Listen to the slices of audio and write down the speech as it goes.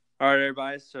All right,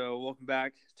 everybody. So, welcome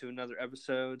back to another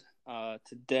episode.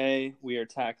 Today, we are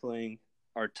tackling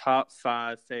our top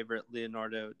 5 favorite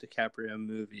Leonardo DiCaprio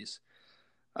movies.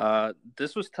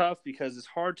 This was tough because it's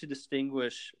hard to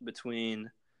distinguish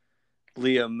between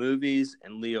Leo movies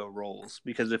and Leo roles.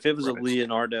 Because if it was a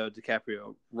Leonardo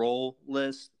DiCaprio role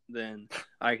list, then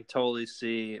I could totally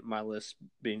see my list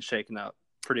being shaken up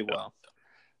pretty well.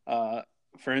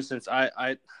 For instance,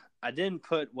 I didn't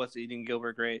put What's Eating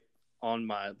Gilbert Grape on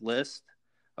my list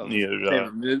of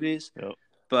favorite movies. Yep.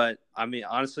 But, I mean,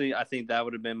 honestly, I think that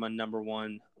would have been my number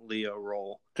one Leo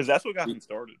role. Because that's what got him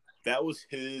started. That was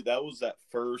that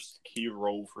first key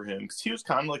role for him. Because he was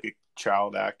kind of like a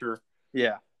child actor.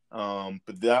 Yeah.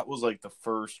 But that was like the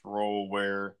first role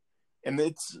where, and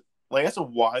it's like, that's a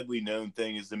widely known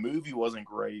thing, is the movie wasn't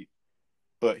great,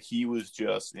 but he was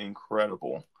just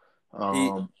incredible.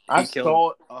 I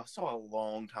saw a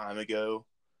long time ago.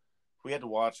 We had to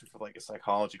watch it for like a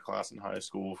psychology class in high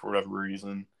school for whatever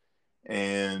reason.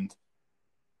 And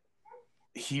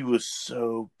he was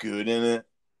so good in it.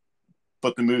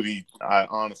 But the movie, I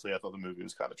thought the movie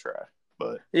was kind of trash.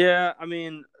 But yeah, I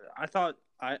mean,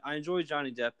 I enjoyed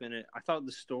Johnny Depp in it. I thought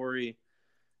the story,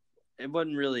 it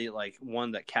wasn't really like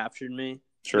one that captured me.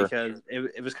 Sure. Because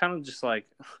it was kind of just like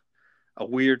a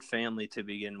weird family to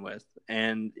begin with.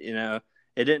 And, you know,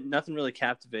 nothing really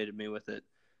captivated me with it.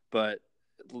 But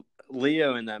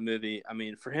Leo in that movie, I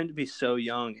mean, for him to be so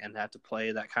young and have to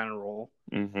play that kind of role,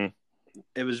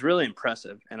 it was really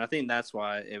impressive. And I think that's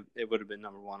why it would have been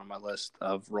number one on my list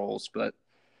of roles. But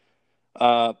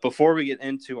before we get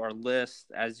into our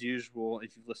list, as usual,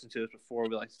 if you've listened to us before,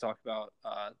 we like to talk about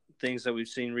things that we've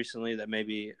seen recently that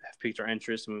maybe have piqued our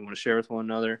interest and we want to share with one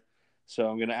another. So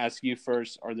I'm going to ask you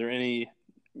first, are there any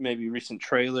maybe recent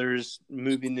trailers,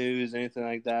 movie news, anything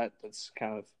like that that's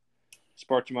kind of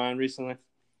sparked your mind recently?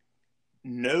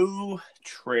 No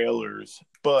trailers,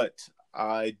 but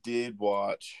I did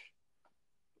watch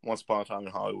Once Upon a Time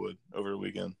in Hollywood over the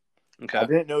weekend. Okay. I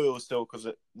didn't know it was still, because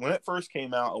when it first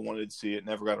came out, I wanted to see it,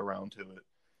 never got around to it.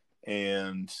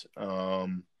 And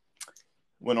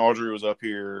when Audrey was up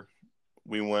here,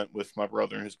 we went with my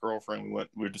brother and his girlfriend. We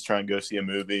were just trying to go see a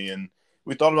movie, and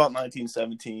we thought about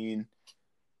 1917,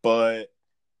 but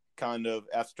kind of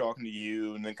after talking to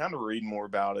you and then kind of reading more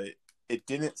about it, it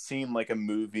didn't seem like a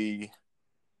movie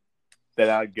that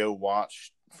I'd go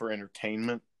watch for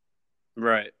entertainment.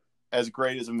 Right. As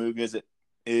great as a movie as it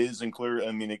is, and clear,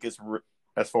 I mean, it gets,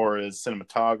 as far as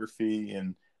cinematography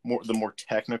and the more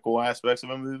technical aspects of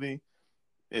a movie,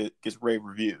 it gets rave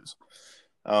reviews.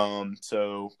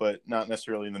 But not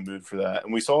necessarily in the mood for that.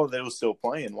 And we saw that it was still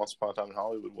playing. Once Upon a Time in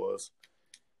Hollywood was.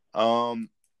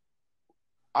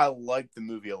 I liked the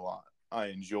movie a lot. I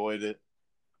enjoyed it,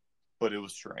 but it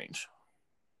was strange.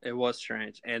 It was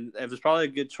strange, and it was probably a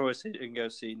good choice to go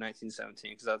see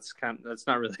 1917 because that's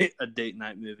not really a date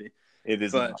night movie. It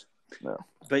is not. No.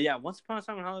 But yeah, Once Upon a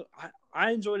Time in Hollywood, I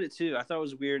enjoyed it too. I thought it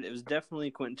was weird. It was definitely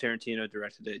Quentin Tarantino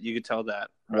directed it. You could tell that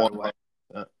right away.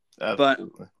 But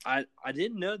I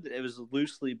didn't know that it was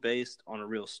loosely based on a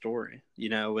real story. You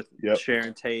know, with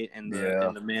Sharon Tate and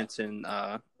the Manson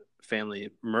family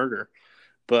murder.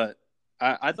 But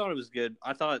I thought it was good.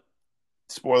 I thought.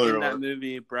 Spoiler in alert. That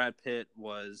movie, Brad Pitt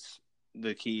was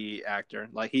the key actor.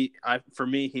 Like for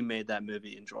me, he made that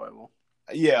movie enjoyable.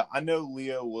 Yeah, I know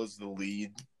Leo was the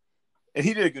lead, and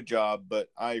he did a good job. But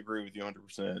I agree with you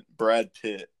 100%. Brad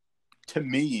Pitt, to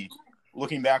me,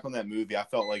 looking back on that movie, I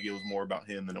felt like it was more about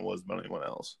him than it was about anyone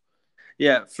else.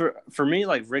 Yeah, for me,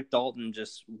 like Rick Dalton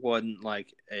just wasn't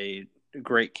like a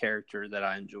great character that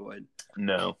I enjoyed.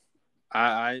 No.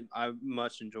 I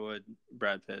much enjoyed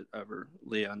Brad Pitt over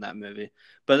Leo in that movie.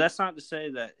 But that's not to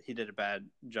say that he did a bad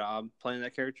job playing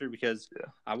that character, because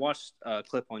I watched a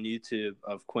clip on YouTube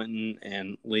of Quentin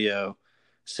and Leo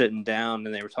sitting down,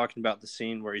 and they were talking about the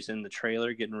scene where he's in the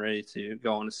trailer getting ready to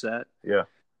go on a set. Yeah.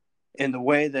 And the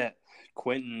way that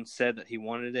Quentin said that he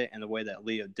wanted it and the way that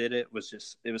Leo did it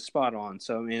was spot on.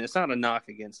 So, I mean, it's not a knock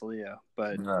against Leo,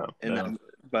 but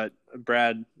but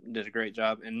Brad did a great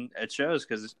job, and it shows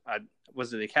because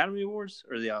was it the Academy Awards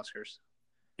or the Oscars?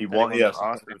 He won. Yeah,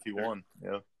 Oscars. He won.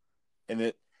 Yeah, and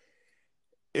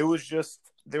it was just,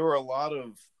 there were a lot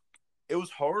of. It was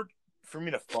hard for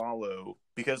me to follow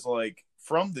because, like,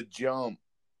 from the jump,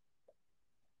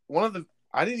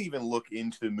 I didn't even look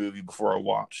into the movie before I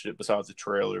watched it, besides the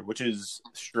trailer, which is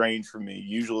strange for me.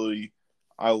 Usually,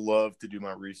 I love to do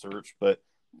my research, but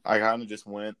I kind of just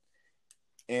went.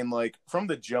 And, like, from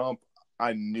the jump,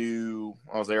 I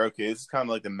was like, okay, this is kind of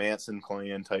like the Manson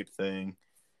clan type thing.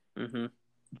 Mm-hmm.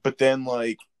 But then,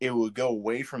 like, it would go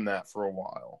away from that for a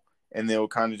while. and they'll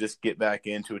kind of just get back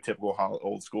into a typical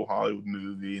old school Hollywood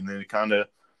movie, and then kind of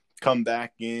come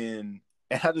back in.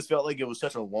 And I just felt like it was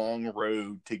such a long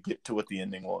road to get to what the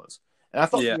ending was. And I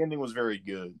thought Yeah. the ending was very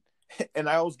good. And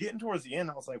I was getting towards the end,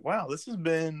 I was like, wow, this has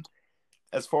been,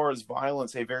 as far as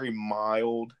violence, a very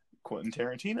mild Quentin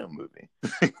Tarantino movie.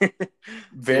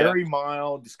 Very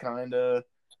mild, just kind of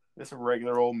just a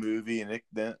regular old movie, and it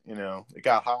then it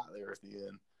got hot there at the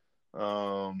end.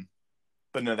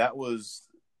 But no,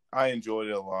 I enjoyed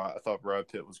it a lot. I thought Brad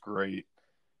Pitt was great.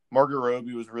 Margot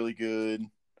Robbie was really good.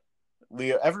 All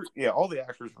the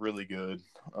actors really good.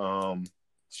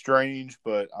 Strange,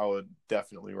 but I would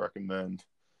definitely recommend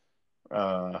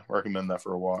that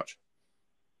for a watch.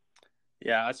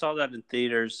 Yeah, I saw that in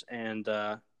theaters, and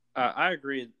I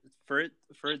agree. For it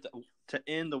to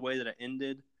end the way that it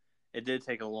ended, it did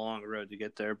take a long road to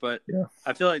get there. But yeah.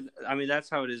 I feel like, I mean, that's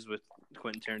how it is with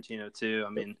Quentin Tarantino too. I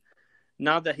mean,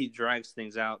 not that he drags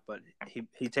things out, but he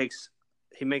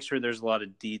makes sure there's a lot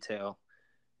of detail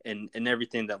in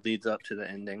everything that leads up to the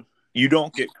ending. You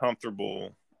don't get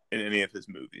comfortable in any of his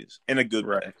movies in a good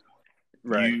way.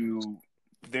 Right.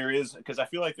 There is, because I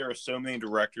feel like there are so many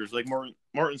directors like Martin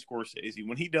Scorsese.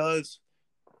 When he does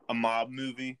a mob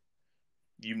movie,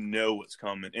 you know what's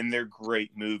coming, and they're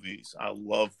great movies. I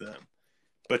love them,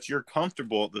 but you're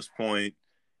comfortable at this point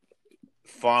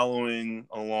following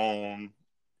along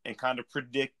and kind of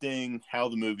predicting how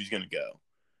the movie's going to go.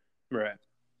 Right.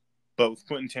 But with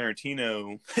Quentin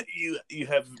Tarantino, you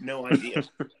have no idea.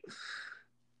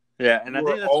 Yeah, and I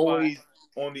think that's always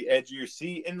on the edge of your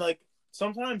seat, and like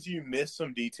sometimes you miss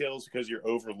some details because you're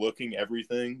overlooking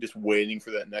everything, just waiting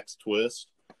for that next twist.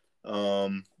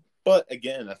 But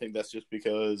again, I think that's just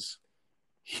because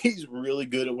he's really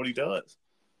good at what he does.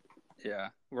 Yeah,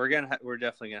 we're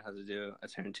definitely gonna have to do a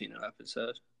Tarantino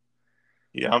episode.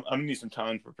 Yeah, I'm gonna need some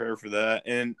time to prepare for that.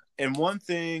 And one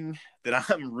thing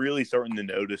that I'm really starting to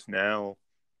notice now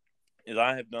is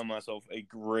I have done myself a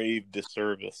grave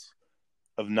disservice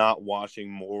of not watching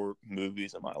more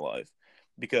movies in my life,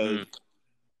 because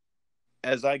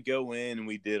as I go in and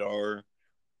we did our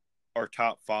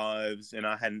top fives, and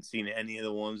I hadn't seen any of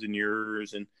the ones in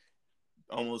yours and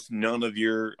almost none of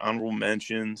your honorable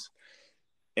mentions.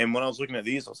 And when I was looking at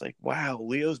these, I was like, wow,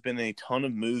 Leo's been in a ton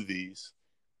of movies,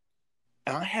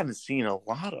 and I haven't seen a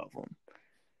lot of them.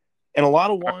 And a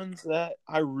lot of ones that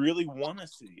I really want to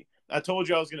see. I told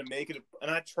you I was going to make it, and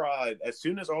I tried. As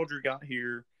soon as Audrey got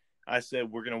here, I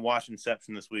said, we're going to watch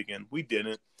Inception this weekend. We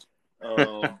didn't.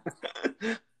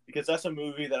 Because that's a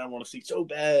movie that I want to see so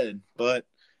bad. But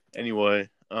anyway,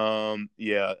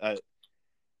 yeah,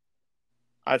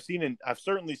 I've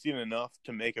certainly seen enough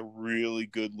to make a really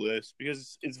good list,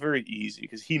 because it's very easy,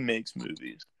 because he makes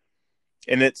movies,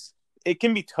 and it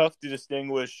can be tough to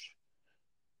distinguish,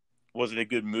 was it a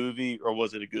good movie or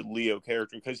was it a good Leo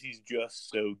character, because he's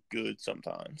just so good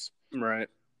sometimes. Right.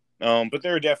 But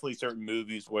there are definitely certain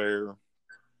movies where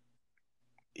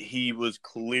he was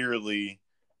clearly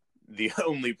the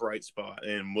only bright spot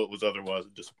in what was otherwise a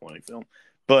disappointing film.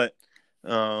 But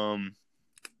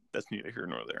that's neither here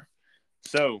nor there.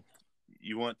 So, do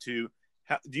you want to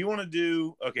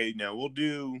do? Okay, no, we'll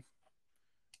do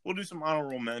some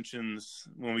honorable mentions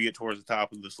when we get towards the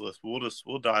top of this list.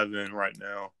 We'll dive in right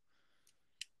now.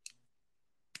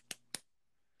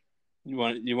 You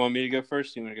want me to go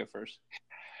first? You want to go first?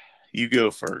 You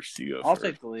go first. I'll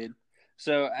take the lead.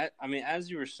 So, I mean, as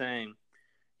you were saying,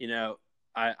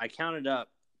 I counted up.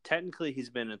 Technically, he's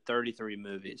been in 33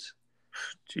 movies.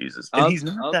 Jesus, and he's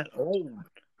not that old.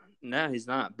 No, he's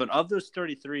not. But of those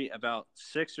 33, about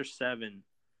 6 or 7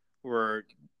 were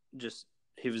just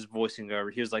he was voicing over.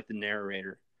 He was like the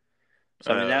narrator.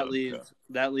 So I mean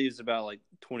that leaves about like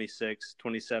 26,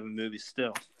 27 movies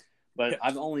still. But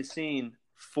I've only seen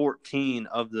 14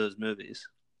 of those movies.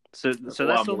 So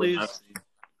that still leaves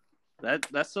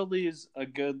that still leaves a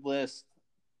good list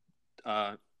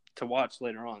to watch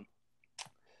later on.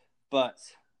 But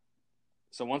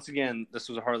so once again, this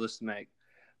was a hard list to make.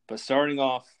 But starting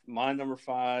off, my number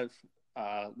 5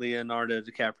 Leonardo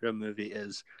DiCaprio movie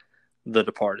is The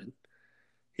Departed.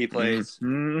 He plays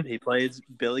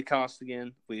Billy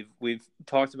Costigan. We've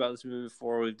talked about this movie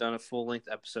before. We've done a full length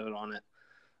episode on it.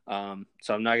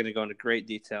 So I'm not going to go into great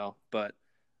detail, but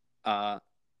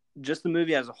just the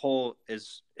movie as a whole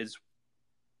is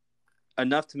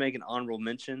enough to make an honorable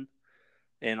mention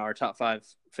in our top 5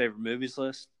 favorite movies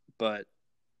list. But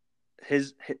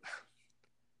his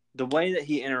the way that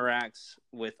he interacts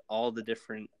with all the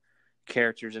different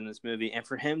characters in this movie, and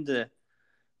for him to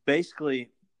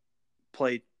basically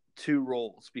play 2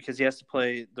 roles, because he has to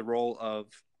play the role of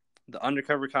the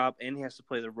undercover cop and he has to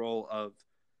play the role of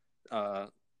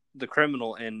the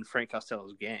criminal in Frank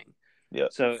Costello's gang. Yeah.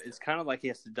 So it's kind of like he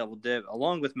has to double dip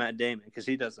along with Matt Damon because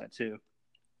he does that too.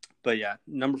 But yeah,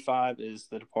 number 5 is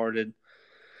The Departed.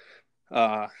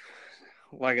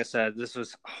 Like I said, this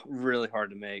was really hard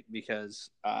to make because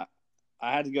I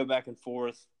had to go back and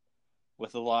forth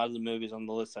with a lot of the movies on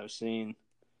the list I've seen.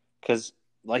 Because,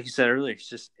 like you said earlier, it's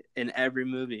just in every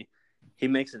movie, he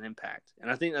makes an impact. And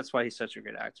I think that's why he's such a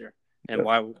good actor and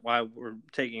why we're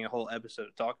taking a whole episode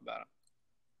to talk about him.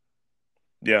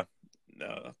 Yeah,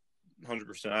 no,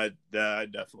 100%. I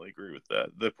definitely agree with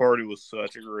that. The Party was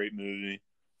such a great movie.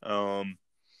 I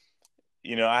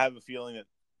have a feeling that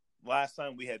last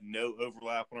time we had no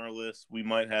overlap on our list. We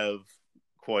might have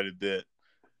quite a bit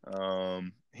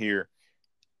here.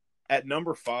 At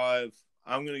number 5,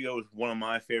 I'm going to go with one of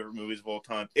my favorite movies of all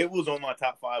time. It was on my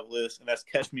top 5 list, and that's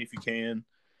Catch Me If You Can.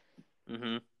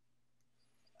 Mm-hmm.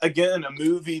 Again, a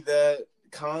movie that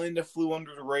kind of flew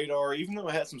under the radar, even though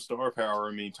it had some star power.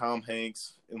 I mean, Tom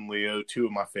Hanks and Leo, 2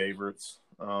 of my favorites.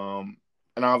 And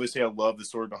obviously I love the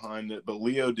story behind it, but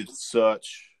Leo did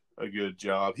such a good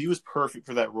job. He was perfect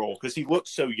for that role because he looked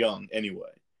so young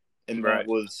anyway. And Right.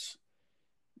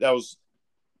 that was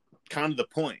kind of the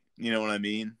point, you know what I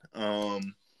mean?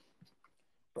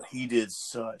 But he did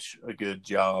such a good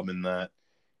job in that.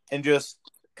 And just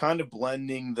kind of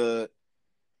blending that's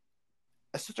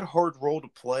such a hard role to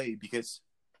play because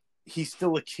he's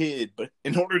still a kid, but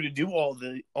in order to do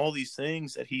all these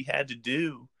things that he had to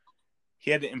do,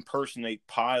 he had to impersonate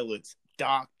pilots,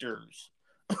 doctors,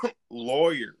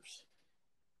 lawyers.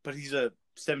 But he's a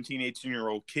 17,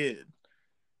 18-year-old kid.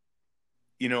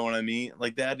 You know what I mean?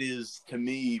 Like, that is, to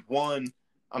me, one,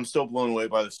 I'm still blown away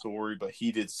by the story, but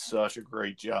he did such a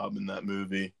great job in that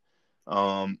movie.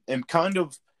 And kind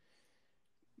of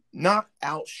not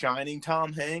outshining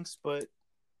Tom Hanks, but,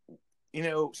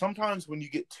 sometimes when you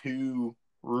get 2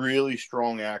 really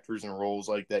strong actors in roles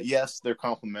like that, yes, they're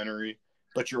complementary,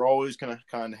 but you're always going to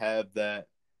kind of have that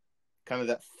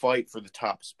fight for the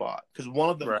top spot. Because one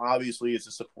of them obviously is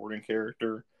a supporting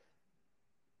character,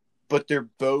 but they're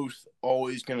both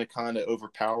always going to kind of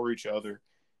overpower each other.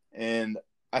 And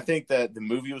I think that the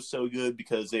movie was so good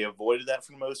because they avoided that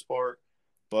for the most part.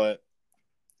 But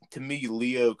to me,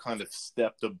 Leo kind of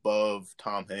stepped above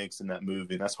Tom Hanks in that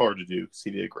movie. And that's hard to do because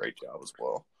he did a great job as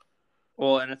well.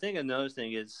 Well, and I think another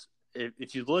thing is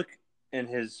if you look in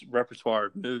his repertoire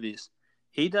of movies,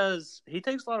 he takes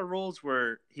a lot of roles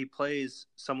where he plays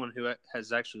someone who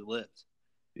has actually lived.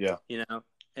 Yeah.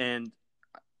 And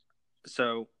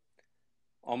so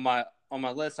on my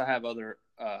list I have other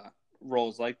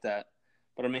roles like that.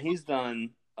 But I mean he's done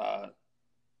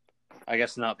I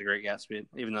guess not The Great Gatsby,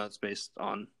 even though it's based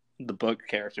on the book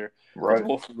character. Right.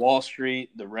 Wolf of Wall Street,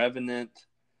 The Revenant,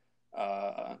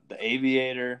 The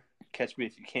Aviator, Catch Me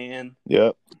If You Can.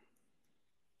 Yep.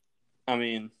 I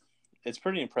mean, it's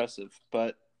pretty impressive,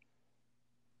 but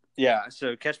yeah,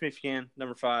 so Catch Me If You Can,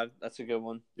 number 5, that's a good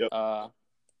one. Yep.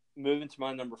 Moving to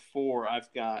my number 4,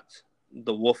 I've got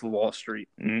The Wolf of Wall Street,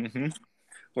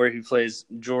 where he plays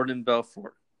Jordan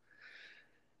Belfort.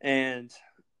 And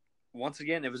once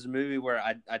again, it was a movie where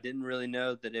I didn't really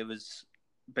know that it was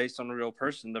based on a real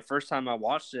person. The first time I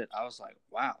watched it, I was like,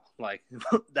 wow, like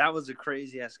that was a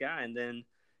crazy ass guy. And then,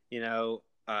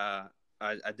 I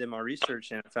did my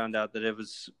research and I found out that it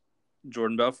was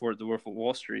Jordan Belfort, The Wolf of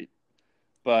Wall Street.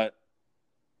 But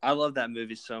I love that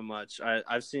movie so much.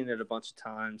 I've seen it a bunch of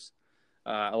times.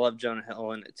 I love Jonah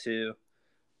Hill in it too.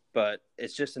 But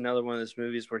it's just another one of those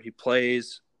movies where he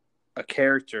plays a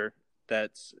character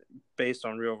that's based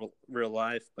on real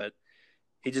life, but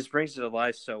he just brings it to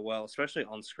life so well, especially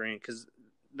on screen, because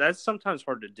that's sometimes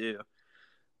hard to do,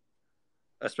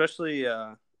 especially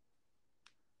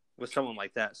with someone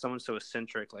like that, someone so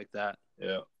eccentric like that.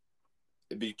 Yeah,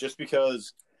 it'd be just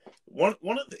because one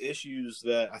of the issues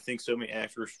that I think so many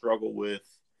actors struggle with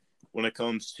when it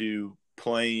comes to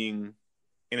playing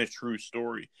in a true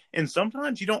story, and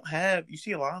sometimes you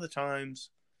see a lot of the times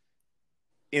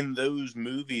in those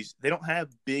movies, they don't have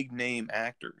big name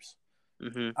actors.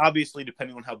 Mm-hmm. Obviously,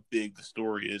 depending on how big the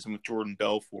story is. And with Jordan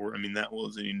Belfort, I mean, that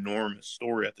was an enormous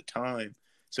story at the time.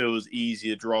 So it was easy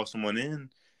to draw someone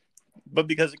in. But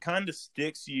because it kind of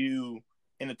sticks you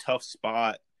in a tough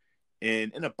spot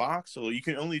and in a box, so you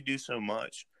can only do so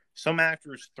much. Some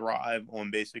actors thrive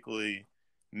on basically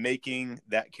making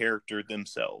that character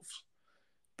themselves.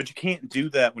 But you can't do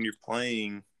that when you're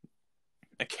playing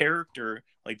a character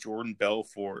like Jordan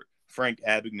Belfort, Frank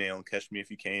Abagnale, and Catch Me If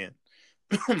You Can,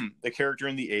 the character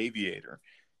in The Aviator,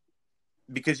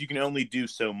 because you can only do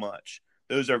so much.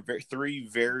 Those are three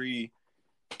very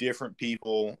different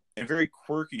people and very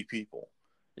quirky people.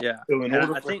 Yeah. So in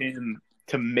order for him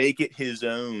to make it his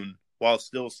own while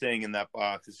still staying in that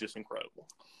box is just incredible.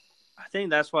 I think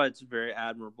that's why it's very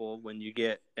admirable when you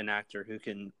get an actor who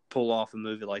can pull off a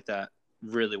movie like that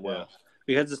really well. Yeah.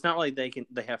 Because it's not like they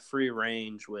have free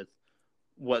range with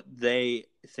what they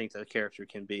think the character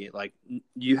can be. Like,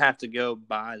 you have to go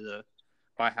by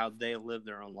how they live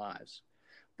their own lives.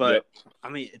 But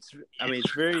Yep.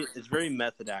 it's very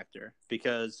method actor,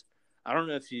 because I don't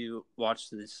know if you watched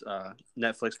this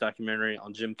Netflix documentary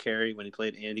on Jim Carrey when he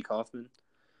played Andy Kaufman.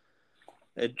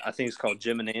 I think it's called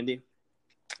Jim and Andy.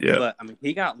 Yeah. But I mean,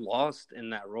 he got lost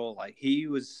in that role. Like, he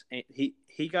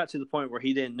got to the point where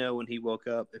he didn't know when he woke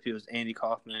up if he was Andy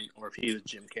Kaufman or if he was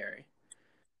Jim Carrey.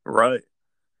 Right.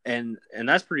 And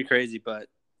that's pretty crazy. But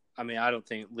I mean, I don't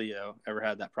think Leo ever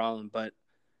had that problem. But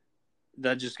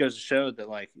that just goes to show that,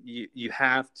 like, you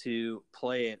have to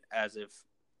play it as if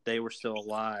they were still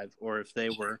alive, or if they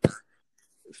were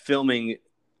filming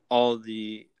all of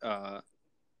it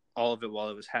while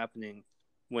it was happening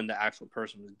when the actual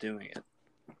person was doing it.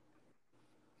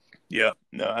 Yeah,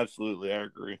 no, absolutely, I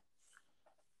agree.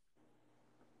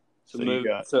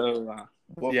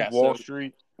 Wall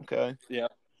Street. Okay. Yeah.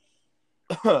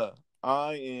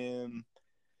 I am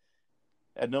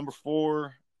at number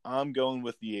 4. I'm going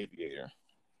with The Aviator.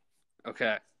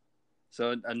 Okay.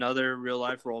 So another real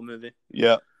life role movie.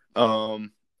 Yeah.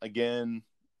 Again,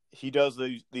 he does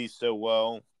these so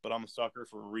well, but I'm a sucker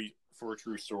for a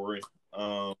true story.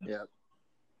 Yeah.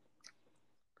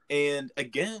 And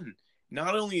again,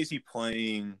 not only is he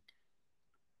playing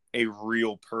a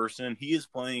real person, he is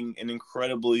playing an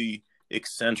incredibly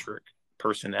eccentric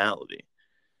personality.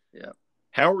 Yeah.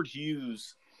 Howard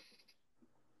Hughes,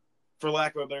 for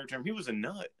lack of a better term, he was a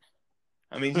nut.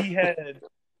 I mean,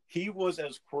 he was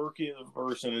as quirky of a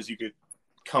person as you could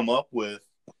come up with.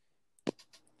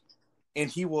 And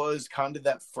he was kind of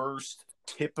that first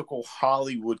typical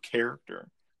Hollywood character.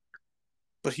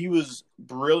 But he was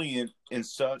brilliant in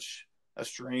such a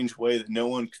strange way that no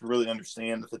one could really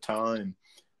understand at the time.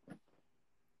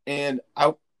 And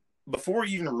before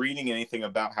even reading anything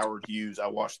about Howard Hughes, I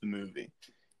watched the movie.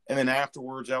 And then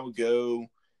afterwards, I would go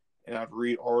and I'd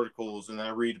read articles and I'd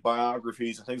read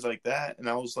biographies and things like that. And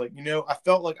I was like, I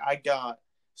felt like I got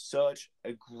such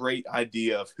a great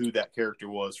idea of who that character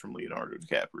was from Leonardo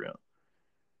DiCaprio.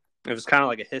 It was kind of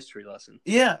like a history lesson.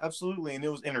 Yeah, absolutely. And it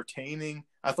was entertaining.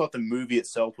 I thought the movie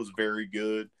itself was very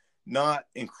good. Not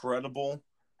incredible.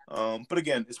 But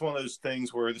again, it's one of those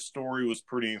things where the story was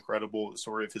pretty incredible, the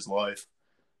story of his life.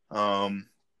 Some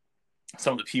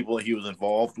of the people that he was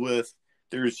involved with,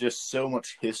 there's just so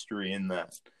much history in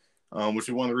that, which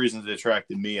is one of the reasons it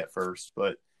attracted me at first.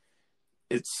 But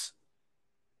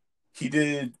he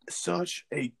did such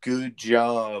a good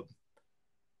job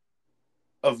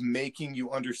of making you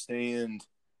understand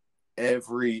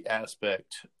every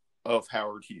aspect of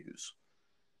Howard Hughes.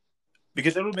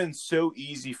 Because it would have been so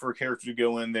easy for a character to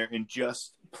go in there and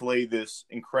just play this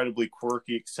incredibly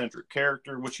quirky, eccentric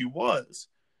character, which he was.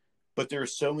 But there are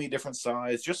so many different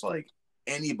sides, just like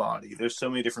anybody. There's so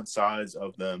many different sides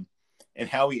of them. And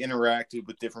how he interacted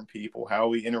with different people,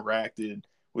 how he interacted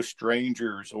with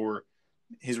strangers, or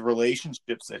his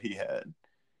relationships that he had.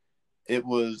 It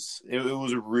was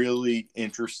a really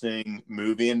interesting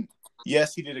movie. And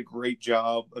yes, he did a great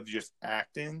job of just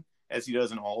acting, as he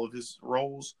does in all of his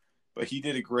roles. But he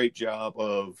did a great job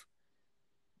of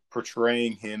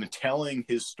portraying him and telling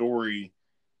his story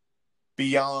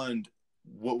beyond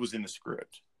what was in the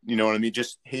script. You know what I mean?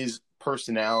 Just his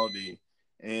personality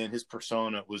and his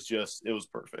persona it was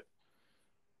perfect.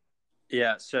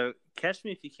 Yeah, so Catch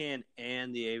Me If You Can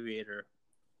and The Aviator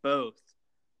both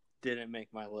didn't make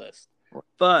my list.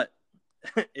 But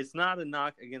it's not a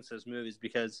knock against those movies,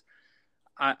 because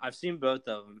I've seen both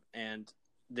of them, and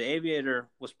The Aviator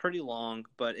was pretty long,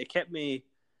 but it kept me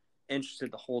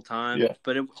interested the whole time. Yeah.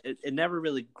 But it never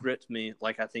really gripped me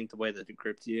like I think the way that it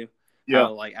gripped you. Yeah.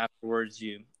 Like afterwards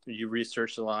you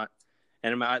researched a lot.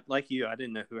 And like you, I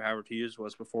didn't know who Howard Hughes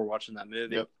was before watching that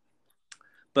movie. Yep.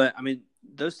 But, I mean,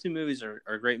 those two movies are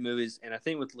great movies. And I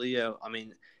think with Leo, I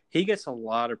mean, he gets a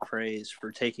lot of praise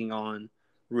for taking on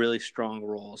really strong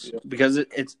roles. Yep. Because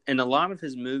it's in a lot of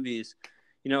his movies,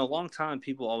 a long time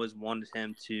people always wanted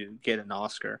him to get an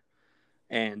Oscar.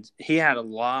 And he had a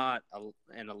lot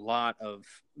of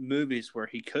movies where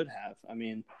he could have. I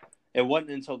mean, it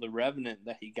wasn't until The Revenant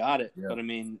that he got it. Yep. But, I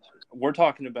mean, we're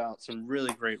talking about some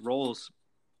really great roles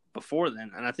before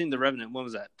then. And I think The Revenant, when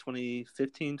was that,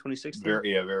 2015, 2016?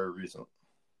 Very recent.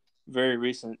 Very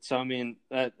recent. So, I mean,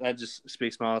 that just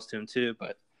speaks miles to him, too.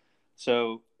 But,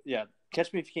 so, yeah,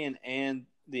 Catch Me If You Can and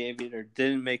The Aviator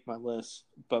didn't make my list.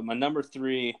 But my number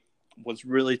 3 was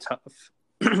really tough.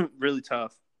 Really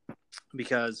tough.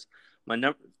 because my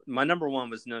number one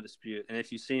was no dispute, and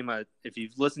if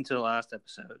you've listened to the last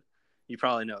episode, you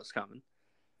probably know it's coming.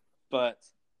 But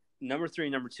number 3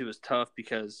 and number 2 is tough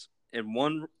because in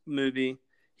one movie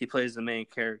he plays the main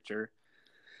character,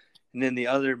 and in the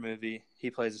other movie he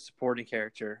plays a supporting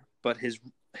character. But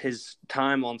his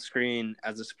time on screen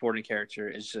as a supporting character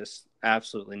is just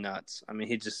absolutely nuts. I mean,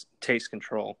 he just takes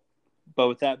control. But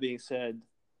with that being said,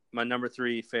 my number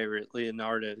 3 favorite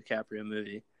Leonardo DiCaprio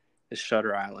movie is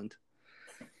Shutter Island.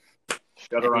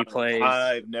 Shutter Island. He plays.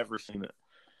 I've never seen it.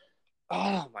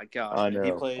 Oh my gosh! I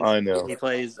know. He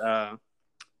plays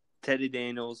Teddy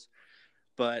Daniels,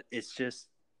 but it's just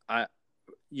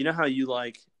you know how you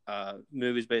like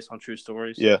movies based on true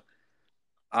stories? Yeah.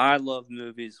 I love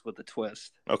movies with a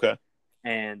twist. Okay.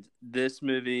 And this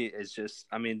movie is just,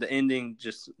 I mean, the ending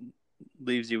just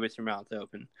leaves you with your mouth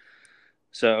open.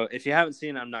 So if you haven't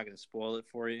seen it, I'm not going to spoil it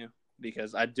for you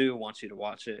because I do want you to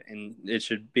watch it, and it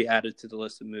should be added to the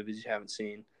list of movies you haven't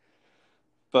seen.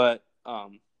 But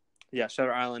yeah,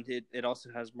 Shutter Island. It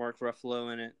also has Mark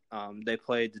Ruffalo in it. They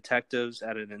play detectives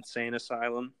at an insane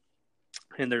asylum,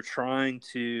 and they're trying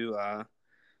to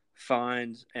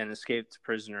find an escaped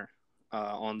prisoner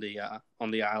on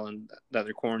the island that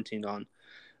they're quarantined on.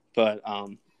 But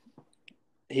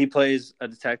he plays a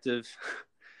detective,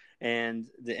 and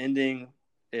the ending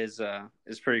is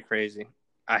pretty crazy.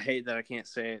 I hate that I can't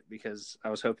say it because I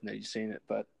was hoping that you've seen it,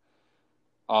 but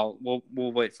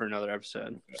we'll wait for another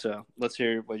episode. Okay. So let's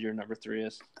hear what your number 3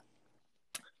 is.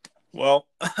 Well,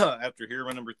 after hearing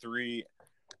my number 3,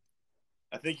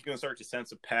 I think you're going to start to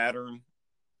sense a pattern.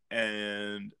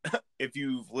 And if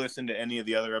you've listened to any of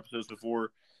the other episodes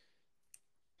before,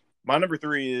 my number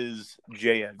 3 is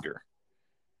J. Edgar.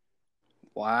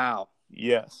 Wow.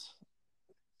 Yes.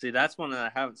 See, that's one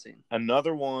that I haven't seen.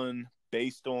 Another one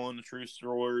based on a true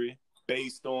story,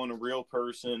 based on a real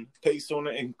person, based on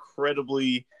an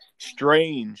incredibly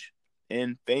strange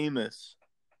and famous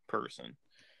person.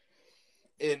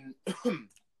 And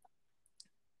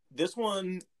this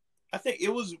one, I think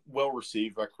it was well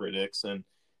received by critics and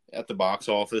at the box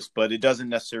office, but it doesn't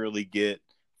necessarily get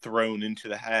thrown into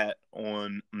the hat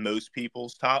on most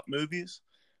people's top movies.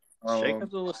 Shake up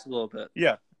the list a little bit.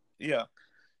 Yeah.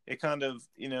 It kind of,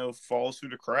 falls through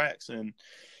the cracks, and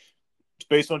it's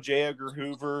based on J. Edgar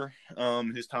Hoover,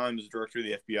 his time as director of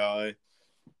the FBI.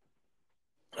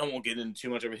 I won't get into too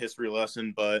much of a history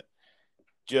lesson, but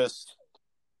just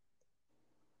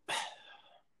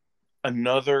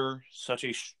another such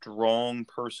a strong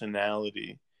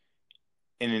personality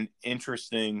and an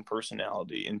interesting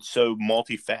personality and so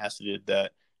multifaceted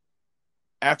that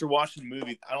after watching the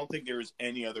movie, I don't think there was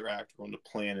any other actor on the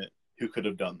planet who could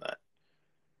have done that.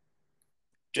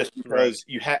 Just because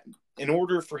in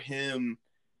order for him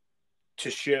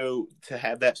to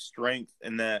have that strength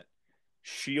and that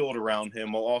shield around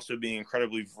him while also being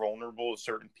incredibly vulnerable to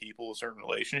certain people, certain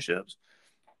relationships,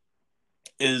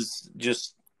 it's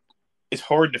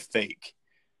hard to fake.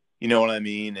 You know what I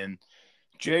mean? And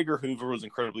J. Edgar Hoover was an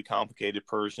incredibly complicated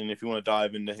person. If you want to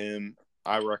dive into him,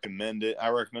 I recommend it. I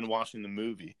recommend watching the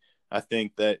movie. I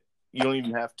think that you don't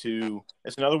even have to.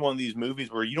 It's another one of these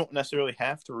movies where you don't necessarily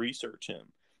have to research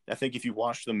him. I think if you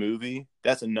watch the movie,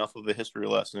 that's enough of a history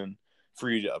lesson for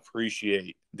you to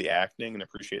appreciate the acting and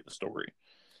appreciate the story.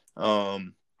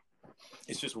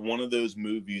 It's just one of those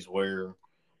movies where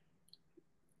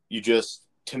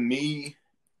to me,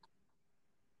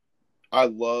 I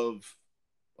love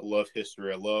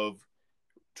history. I love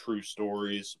true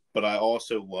stories, but I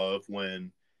also love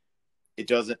when it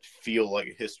doesn't feel like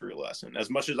a history lesson. As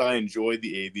much as I enjoyed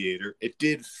The Aviator, it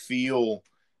did feel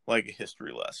like a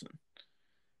history lesson.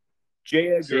 J.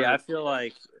 Edgar. See, I feel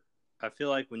like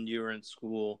when you were in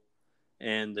school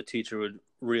and the teacher would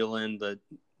reel in the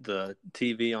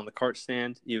TV on the cart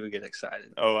stand, you would get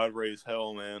excited. Oh, I'd raise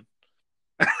hell, man.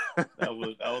 That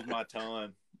was my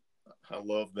time. I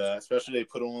love that. Especially they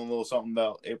put on a little something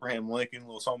about Abraham Lincoln, a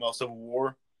little something about Civil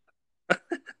War.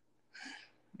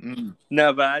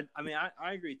 No, but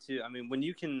I agree too. I mean, when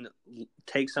you can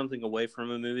take something away from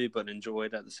a movie but enjoy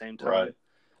it at the same time, right.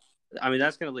 I mean,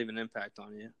 that's going to leave an impact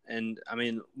on you. And I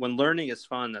mean, when learning is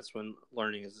fun, that's when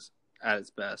learning is at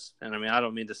its best. And I mean, I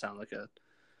don't mean to sound like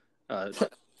a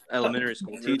elementary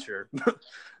school teacher,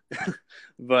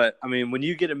 but I mean, when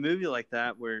you get a movie like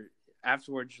that where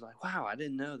afterwards you're like, wow, I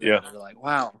didn't know that. Yeah. You're like,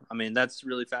 wow, I mean, that's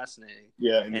really fascinating.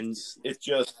 Yeah, and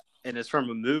it's from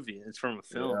a movie. It's from a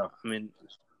film. Yeah. I mean,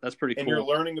 that's pretty cool. And you're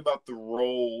learning about the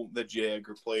role that J.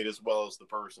 Edgar played as well as the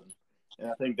person. And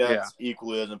I think that's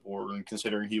equally as important,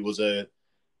 considering he was a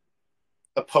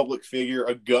public figure,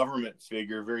 a government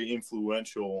figure, very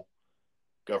influential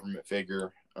government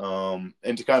figure.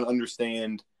 and to kind of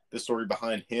understand the story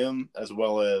behind him as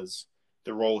well as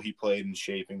the role he played in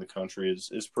shaping the country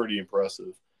is pretty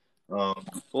impressive.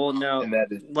 Well, now And that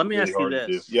is let me really ask you hard to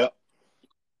do. this. Yep.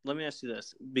 Let me ask you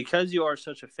this: because you are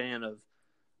such a fan of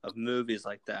movies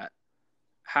like that,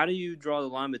 how do you draw the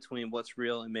line between what's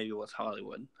real and maybe what's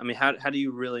Hollywood? I mean, how do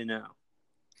you really know?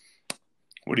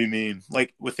 What do you mean?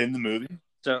 Like within the movie?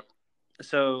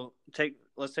 So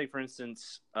let's take for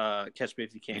instance, Catch Me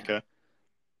If You Can. Okay.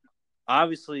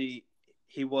 Obviously,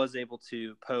 he was able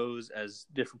to pose as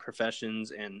different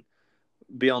professions and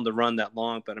be on the run that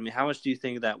long. But I mean, how much do you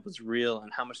think that was real,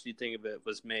 and how much do you think of it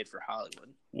was made for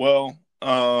Hollywood? Well,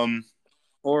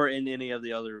 or in any of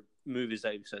the other movies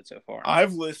that you've said so far?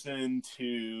 I've listened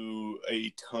to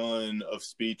a ton of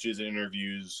speeches and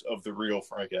interviews of the real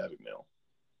Frank Abagnale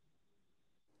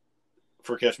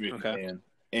for Catch Me If You Can.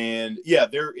 And yeah,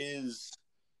 there is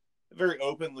very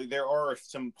openly, there are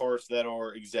some parts that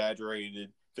are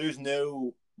exaggerated. There's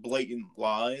no blatant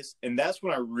lies. And that's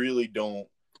when I really don't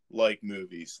like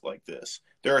movies like this.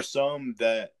 There are some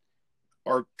that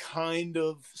are kind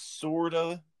of, sort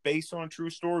of based on a true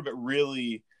story, but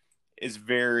really is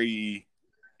very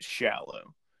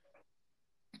shallow.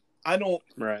 I don't.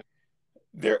 Right.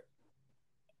 There,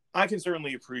 I can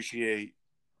certainly appreciate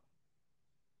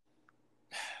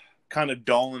kind of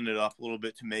dolling it up a little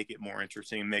bit to make it more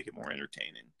interesting and make it more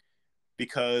entertaining,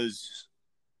 because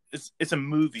it's a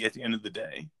movie at the end of the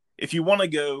day. If you want to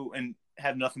go and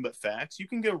have nothing but facts, you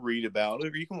can go read about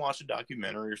it, or you can watch a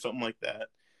documentary or something like that.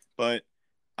 But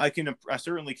I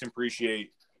certainly can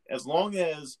appreciate, as long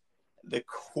as the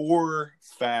core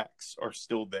facts are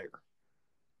still there.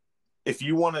 If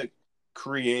you want to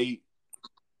create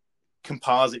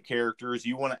composite characters,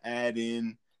 you want to add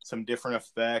in some different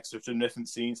effects or some different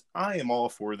scenes, I am all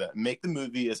for that. Make the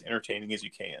movie as entertaining as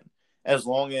you can, as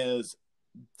long as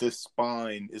the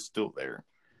spine is still there.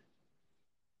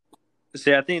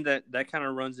 See, I think that kind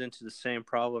of runs into the same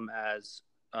problem as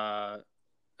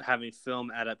having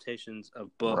film adaptations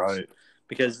of books. Right.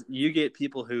 Because you get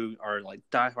people who are like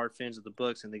diehard fans of the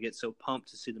books, and they get so pumped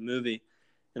to see the movie,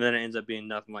 and then it ends up being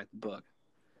nothing like the book.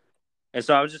 And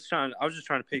so I was just trying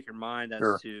to pick your mind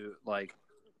as to like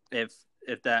if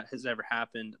that has ever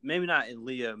happened. Maybe not in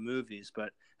Leo movies,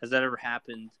 but has that ever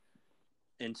happened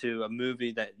into a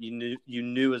movie that you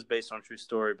knew was based on a true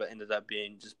story, but ended up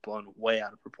being just blown way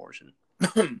out of proportion?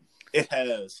 It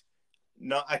has.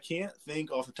 No, I can't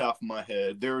think off the top of my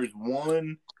head. There is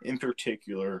one in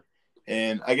particular,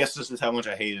 and I guess this is how much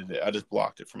I hated it. I just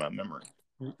blocked it from my memory.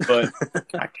 But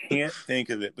I can't think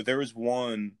of it. But there was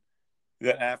one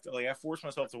that after, like, I forced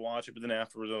myself to watch it, but then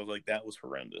afterwards I was like, that was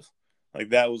horrendous. Like,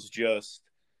 that was just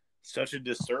such a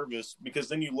disservice, because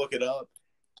then you look it up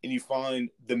and you find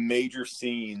the major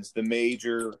scenes, the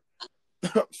major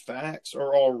facts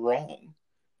are all wrong,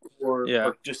 or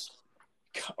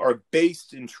are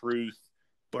based in truth,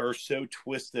 but are so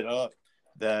twisted up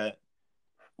that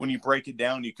when you break it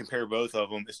down, you compare both of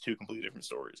them, it's two completely different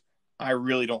stories. I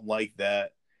really don't like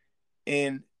that.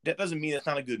 And that doesn't mean it's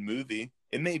not a good movie.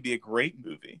 It may be a great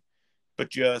movie, but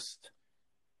just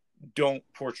don't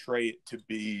portray it to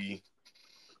be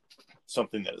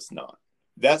something that it's not.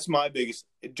 That's my biggest,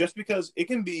 just because it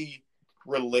can be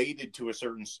related to a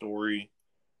certain story,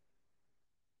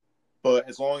 but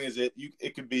as long as it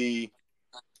could be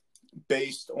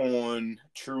based on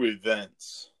true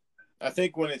events. I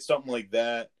think when it's something like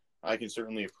that, I can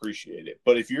certainly appreciate it.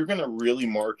 But if you're going to really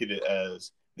market it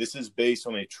as, this is based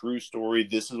on a true story,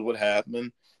 this is what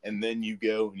happened, and then you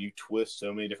go and you twist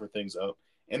so many different things up.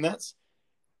 And that's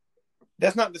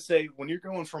not to say, when you're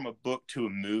going from a book to a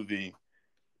movie,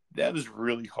 that is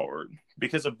really hard,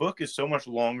 because a book is so much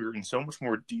longer and so much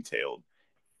more detailed,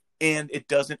 and it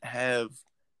doesn't have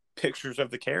pictures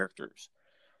of the characters.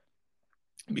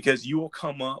 Because you will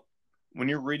come up, when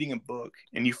you're reading a book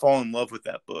and you fall in love with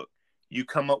that book, you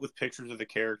come up with pictures of the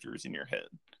characters in your head.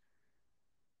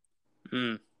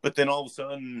 But then all of a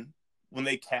sudden, when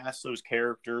they cast those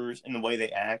characters and the way they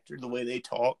act or the way they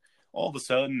talk, all of a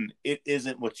sudden it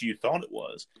isn't what you thought it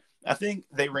was. I think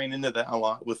they ran into that a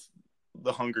lot with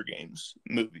the Hunger Games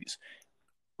movies.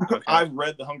 Okay. I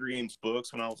read the Hunger Games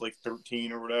books when I was like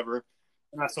 13 or whatever,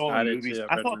 and I saw the movies.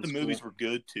 I thought the movies were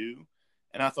good too,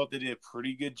 and I thought they did a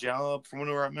pretty good job, from what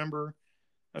I remember,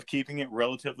 of keeping it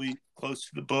relatively close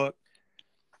to the book.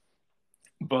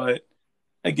 But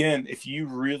again, if you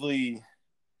really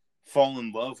fall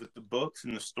in love with the books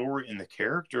and the story and the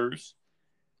characters,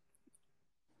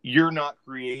 you're not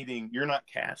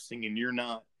casting, and you're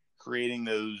not creating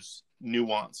those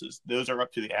nuances. Those are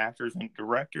up to the actors and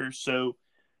directors, so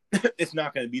it's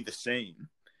not going to be the same.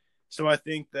 So I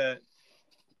think that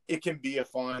it can be a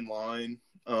fine line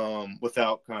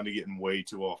without kind of getting way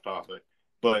too off topic.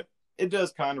 But it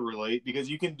does kind of relate because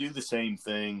you can do the same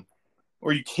thing,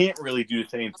 or you can't really do the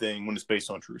same thing when it's based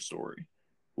on true story.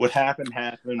 What happened,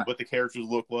 what the characters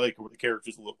look like, or what the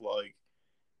characters look like,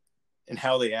 and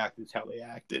how they act is how they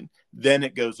acted. Then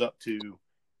it goes up to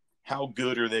how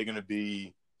good are they going to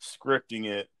be scripting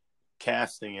it,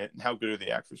 casting it, and how good are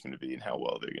the actors going to be, and how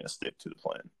well they're going to stick to the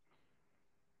plan.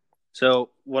 So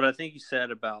what I think you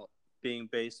said about being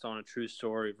based on a true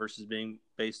story versus being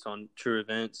based on true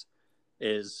events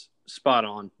is spot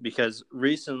on, because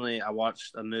recently I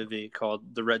watched a movie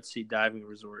called The Red Sea Diving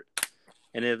Resort,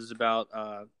 and it was about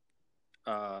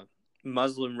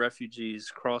Muslim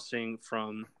refugees crossing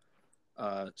from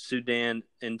Sudan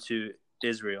into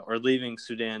Israel, or leaving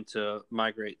Sudan to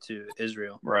migrate to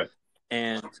Israel. Right.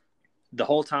 And the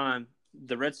whole time,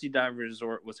 the Red Sea Diving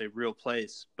Resort was a real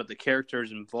place, but the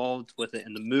characters involved with it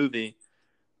in the movie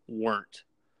weren't.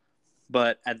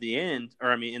 But at the end,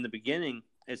 in the beginning,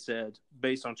 it said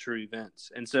based on true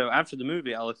events. And so after the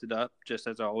movie, I looked it up, just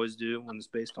as I always do when it's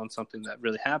based on something that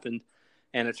really happened.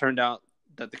 And it turned out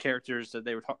that the characters that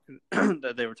they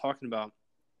were talking about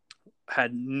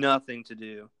had nothing to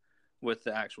do with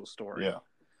the actual story. Yeah.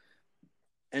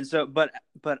 And so, but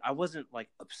I wasn't like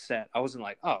upset. I wasn't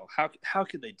like, oh, how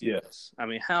could they do this? I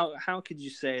mean, how could you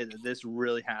say that this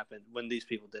really happened when these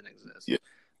people didn't exist? Yeah.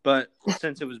 But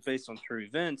since it was based on true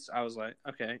events, I was like,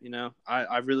 okay,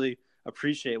 I really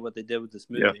appreciate what they did with this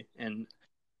movie. Yeah. And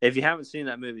if you haven't seen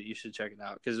that movie, you should check it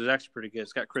out because it was actually pretty good.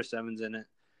 It's got Chris Evans in it,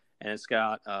 and it's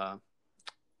got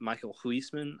Michael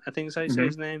Huisman, I think is how you say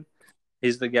his name.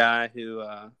 He's the guy who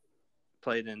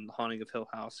played in The Haunting of Hill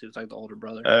House. He was like the older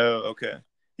brother. Oh, okay.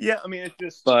 Yeah, I mean, it's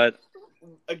just. But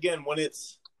again,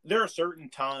 there are certain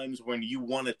times when you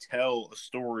want to tell a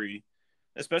story,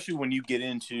 especially when you get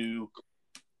into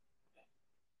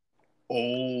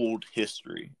old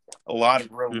history, a lot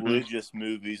of religious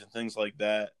movies and things like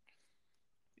that.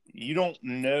 You don't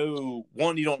know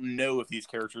if these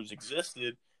characters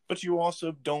existed, but you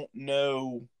also don't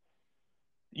know.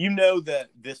 You know that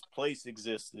this place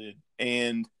existed,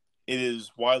 and it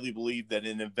is widely believed that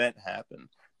an event happened,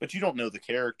 but you don't know the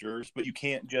characters. But you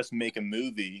can't just make a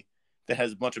movie that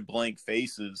has a bunch of blank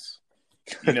faces.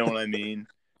 You know what I mean?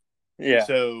 Yeah.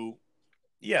 So,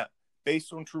 yeah,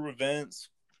 based on true events,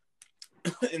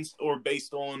 or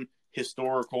based on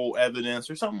historical evidence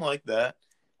or something like that,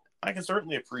 I can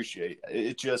certainly appreciate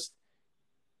it.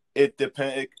 It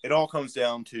depends. It all comes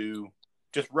down to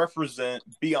just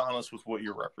be honest with what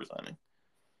you're representing.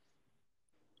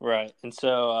 Right. And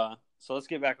so let's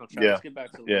get back on track. Yeah. Let's get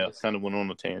back to the list. Kind of went on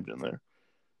a tangent there.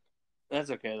 That's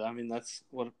okay. I mean, that's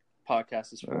what a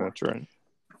podcast is for. That's right.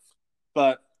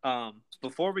 But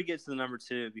before we get to the number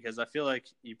 2, because I feel like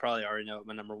you probably already know what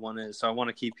my number 1 is, so I want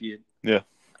to keep you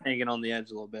hanging on the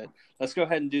edge a little bit. Let's go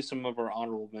ahead and do some of our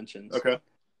honorable mentions. Okay.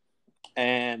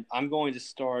 And I'm going to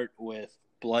start with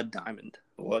Blood Diamond.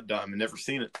 Blood Diamond. Never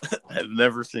seen it. I've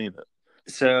never seen it.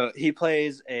 So he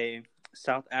plays a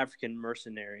South African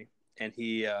mercenary, and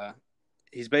he's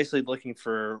basically looking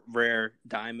for rare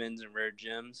diamonds and rare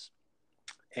gems.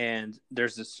 And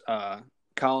there's this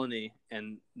colony,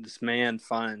 and this man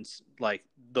finds like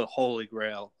the holy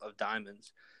grail of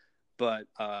diamonds. But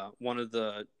one of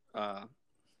the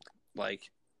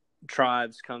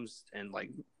tribes comes and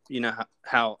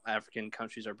how African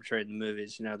countries are portrayed in the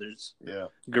movies. There's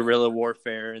guerrilla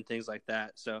warfare and things like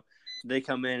that. So they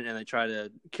come in and they try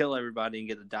to kill everybody and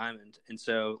get a diamond. And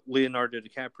so Leonardo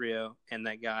DiCaprio and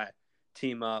that guy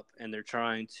team up, and they're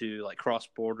trying to cross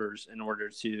borders in order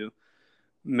to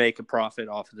make a profit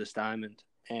off of this diamond.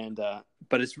 And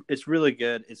but it's really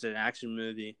good. It's an action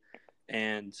movie,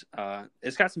 and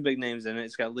it's got some big names in it.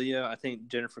 It's got Leo. I think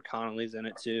Jennifer Connelly's in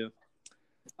it too.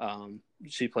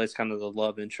 She plays kind of the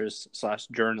love interest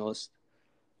 / journalist,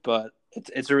 but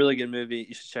it's a really good movie.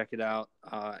 You should check it out.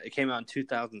 It came out in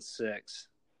 2006,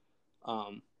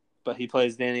 but he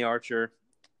plays Danny Archer.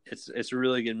 It's a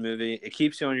really good movie. It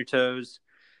keeps you on your toes,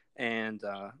 and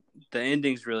the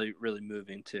ending's really, really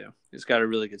moving too. It's got a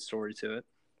really good story to it.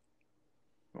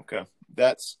 Okay,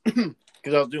 that's because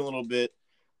I was doing a little bit.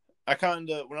 I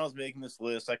when I was making this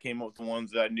list, I came up with the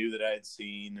ones that I knew that I had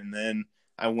seen, and then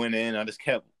I went in. I just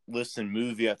kept listing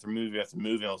movie after movie after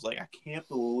movie. I was like, I can't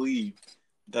believe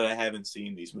that I haven't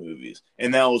seen these movies,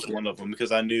 and that was one of them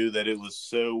because I knew that it was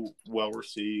so well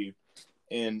received,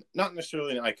 and not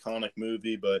necessarily an iconic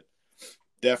movie, but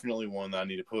definitely one that I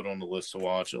need to put on the list to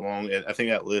watch. I think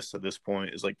that list at this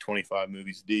point is 25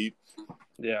 movies deep.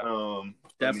 Yeah,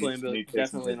 definitely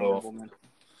an honorable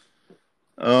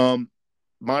mention.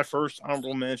 My first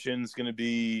honorable mention is going to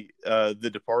be The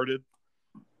Departed.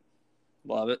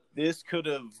 Love it. This could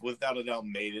have, without a doubt,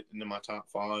 made it into my top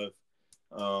 5.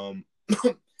 Um,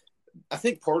 I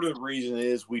think part of the reason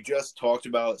is we just talked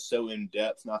about it so in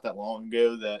depth not that long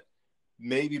ago that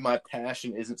maybe my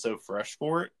passion isn't so fresh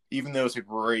for it, even though it's a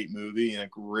great movie and a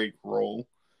great role.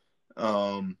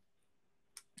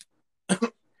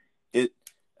 It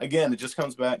again, it just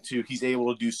comes back to he's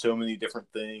able to do so many different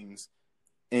things,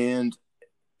 and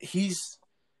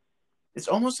it's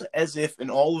almost as if in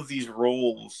all of these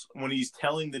roles, when he's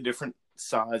telling the different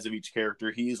sides of each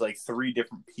character, he's like 3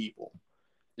 different people.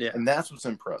 Yeah. And that's what's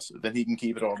impressive, that he can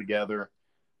keep it all together.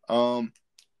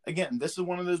 Again, this is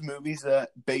one of those movies that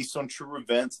based on true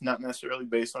events, not necessarily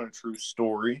based on a true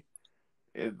story.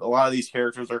 A lot of these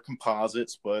characters are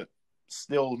composites, but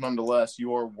still, nonetheless,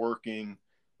 you are working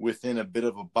within a bit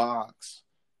of a box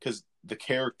because the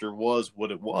character was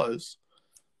what it was.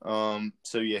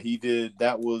 So yeah, he did.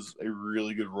 That was a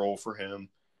really good role for him.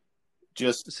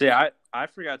 Just see, I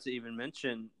forgot to even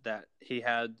mention that he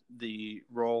had the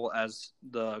role as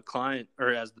the client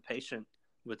or as the patient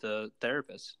with the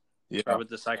therapist or with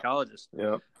the psychologist.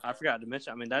 Yeah, I forgot to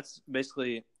mention. I mean, that's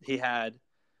basically he had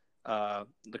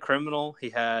the criminal, he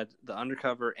had the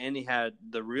undercover, and he had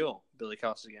the real Billy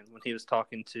Costigan when he was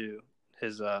talking to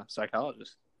his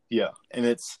psychologist. Yeah, and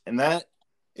that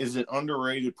is an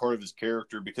underrated part of his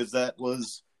character because that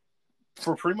was,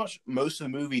 for pretty much most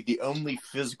of the movie, the only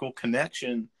physical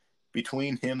connection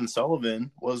between him and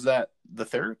Sullivan was that the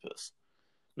therapist.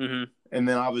 Mm-hmm. And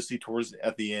then obviously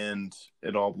at the end,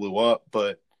 it all blew up.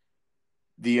 But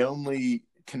the only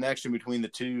connection between the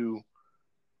two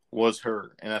was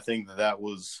her. And I think that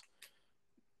was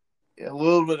a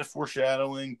little bit of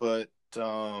foreshadowing, but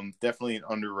definitely an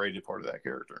underrated part of that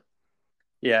character.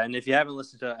 Yeah, and if you haven't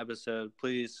listened to that episode,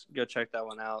 please go check that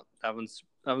one out. That was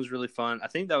really fun. I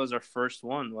think that was our first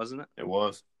one, wasn't it? It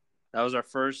was. That was our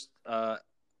first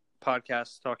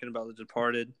podcast talking about The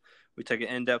Departed. We took an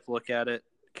in-depth look at it,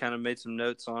 kind of made some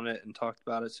notes on it, and talked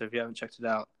about it. So if you haven't checked it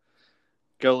out,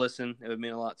 go listen. It would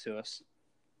mean a lot to us.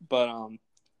 But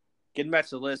getting back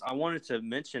to the list, I wanted to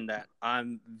mention that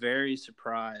I'm very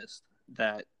surprised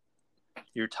that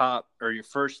your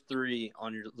first 3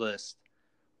 on your list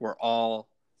were all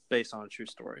based on a true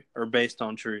story or based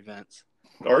on true events.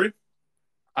 Are you?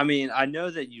 I mean, I know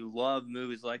that you love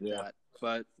movies like that,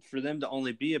 but for them to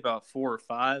only be about 4 or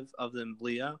 5 of them,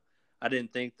 Leo, I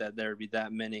didn't think that there would be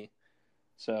that many.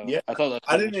 So yeah, I thought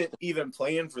I didn't even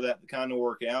plan for that to kind of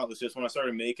work out. It's just when I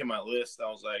started making my list,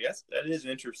 I was like, that is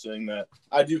interesting that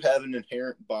I do have an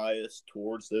inherent bias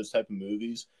towards those type of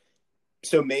movies.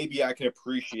 So maybe I can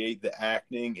appreciate the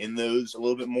acting in those a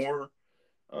little bit more.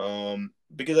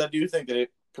 Because I do think that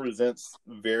it presents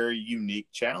very unique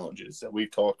challenges that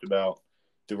we've talked about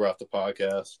throughout the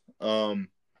podcast.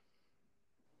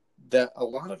 That a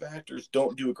lot of actors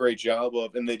don't do a great job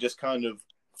of, and they just kind of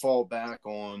fall back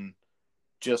on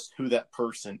just who that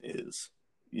person is.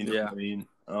 You know what I mean?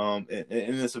 And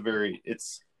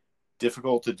it's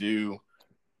difficult to do.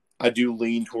 I do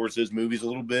lean towards those movies a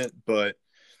little bit, but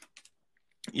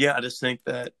yeah, I just think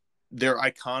that they're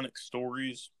iconic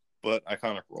stories, but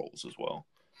iconic roles as well.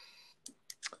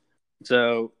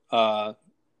 So,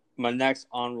 my next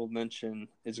honorable mention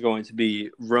is going to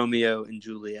be Romeo and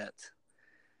Juliet.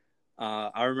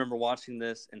 I remember watching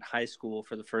this in high school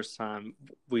for the first time.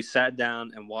 We sat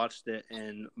down and watched it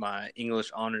in my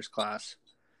English honors class.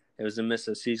 It was in Miss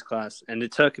OC's class, and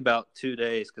it took about 2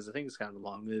 days because I think it's kind of a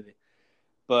long movie.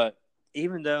 But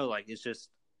even though like it's just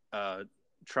a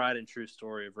tried and true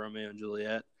story of Romeo and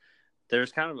Juliet,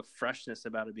 there's kind of a freshness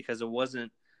about it because it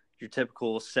wasn't your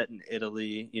typical set in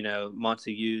Italy,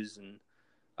 Montagues and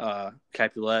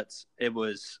Capulets. It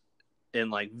was in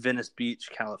like Venice Beach,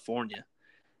 California.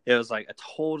 It was like a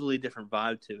totally different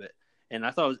vibe to it. And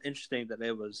I thought it was interesting that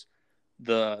it was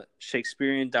the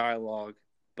Shakespearean dialogue,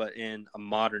 but in a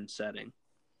modern setting.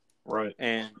 Right.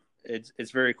 And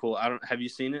it's very cool. Have you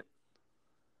seen it?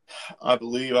 I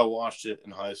believe I watched it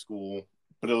in high school,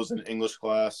 but it was an English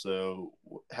class, so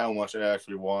how much I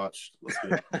actually watched.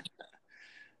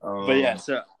 But yeah,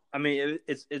 so I mean,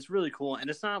 it's really cool, and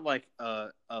it's not like a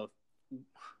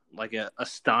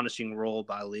astonishing role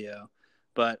by Leo,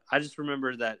 but I just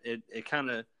remember that it kind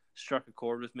of struck a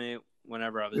chord with me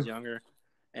whenever I was younger,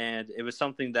 and it was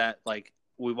something that like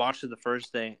we watched it the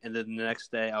first day, and then the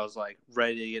next day I was like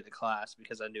ready to get to class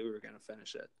because I knew we were going to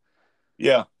finish it.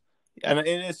 Yeah, and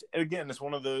it's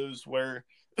one of those where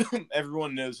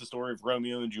everyone knows the story of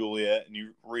Romeo and Juliet, and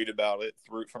you read about it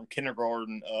from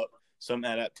kindergarten up, some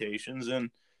adaptations,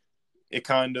 and it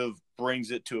kind of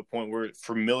brings it to a point where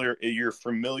you're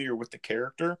familiar with the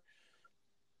character,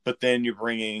 but then you're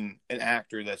bringing an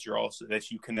actor that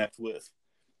you connect with.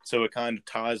 So it kind of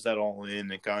ties that all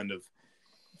in and kind of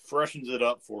freshens it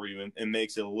up for you and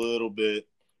makes it a little bit,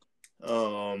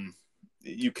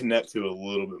 you connect to it a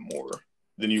little bit more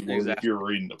than you would if you're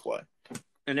reading the play.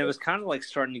 And it was kind of like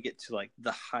starting to get to like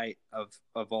the height of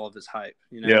all of his hype.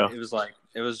 Yeah. It was like,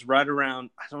 it was right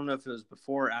around, I don't know if it was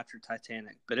before or after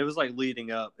Titanic, but it was like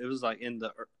leading up. It was like in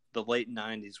the late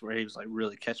 90s where he was like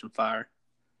really catching fire.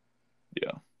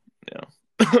 Yeah.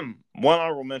 One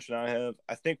honorable mention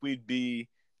I think we'd be,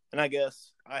 and I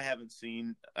guess I haven't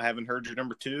heard your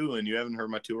number 2 and you haven't heard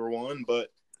my 2 or 1,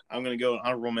 but I'm going to go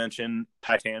honorable mention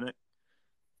Titanic.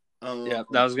 Yeah,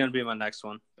 that was going to be my next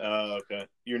one. Okay.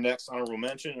 Your next honorable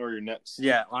mention or your next?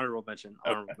 Yeah, honorable mention.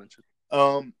 Honorable mention.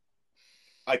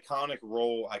 Iconic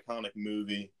role, iconic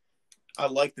movie. I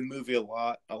like the movie a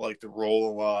lot. I like the role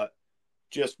a lot.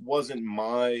 Just wasn't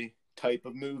my type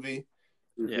of movie.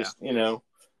 Yeah. Just,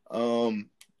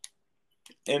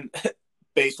 and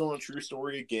based on a true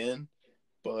story again,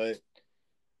 but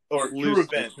true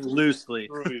events. Loosely.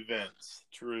 True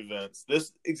events.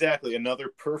 This exactly another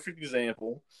perfect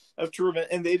example of true event,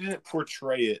 and they didn't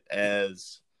portray it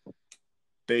as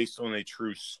based on a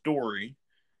true story.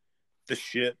 The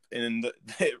ship and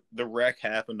the wreck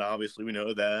happened. Obviously, we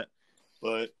know that,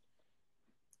 but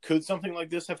could something like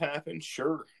this have happened?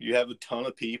 Sure. You have a ton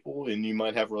of people, and you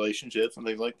might have relationships and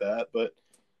things like that, but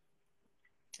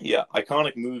yeah,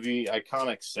 iconic movie,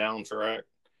 iconic soundtrack.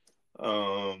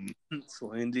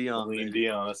 Celine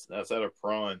Dion. That's at a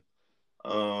prime.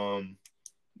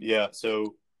 Yeah,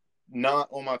 so not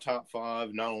on my top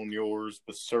 5, not on yours,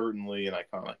 but certainly an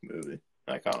iconic movie.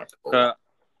 Iconic.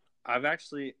 I've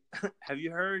actually, have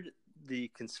you heard the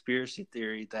conspiracy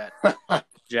theory that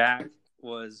Jack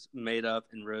was made up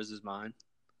in Rose's mind?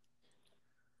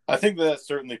 I think that's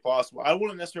certainly possible. I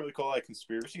wouldn't necessarily call that a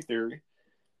conspiracy theory,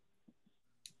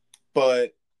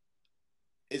 but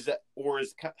is that, or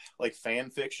is it like fan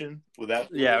fiction? Would that?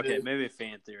 Yeah. Okay. Maybe a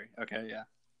fan theory. Okay.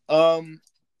 Yeah.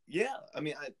 Yeah. I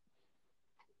mean,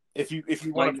 if you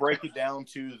want to break it down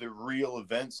to the real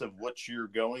events of what you're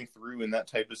going through in that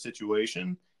type of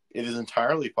situation, it is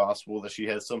entirely possible that she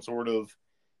has some sort of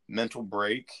mental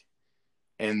break,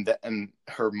 and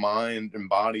her mind and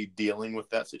body dealing with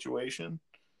that situation.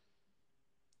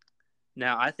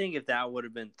 Now, I think if that would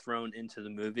have been thrown into the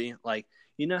movie, like,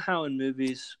 you know how in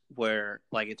movies where,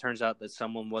 like, it turns out that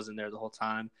someone wasn't there the whole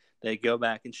time, they go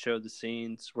back and show the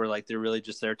scenes where, like, they're really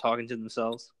just there talking to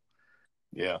themselves?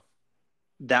 Yeah.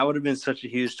 That would have been such a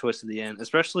huge twist at the end,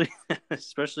 especially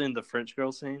in the French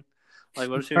girl scene. Like,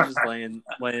 what if she was just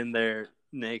laying there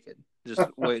naked, just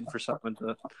waiting for someone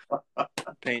to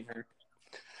paint her?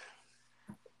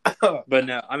 But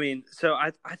no, I mean, so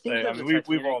I think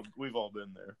we've all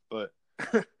been there, but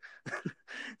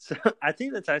so I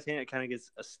think the Titanic kind of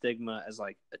gets a stigma as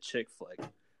like a chick flick,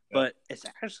 but it's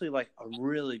actually like a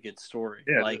really good story.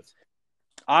 Yeah, like,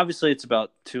 obviously it's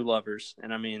about 2 lovers,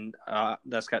 and I mean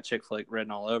that's got chick flick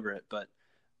written all over it. But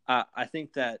I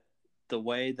think that the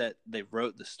way that they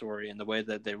wrote the story and the way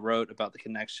that they wrote about the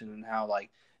connection and how like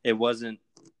it wasn't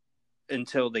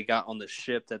until they got on the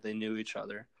ship that they knew each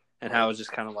other, and how it was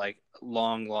just kind of like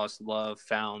long lost love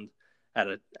found at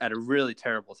a really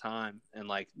terrible time, and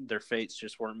like their fates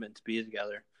just weren't meant to be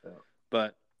together. Yeah.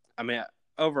 But I mean,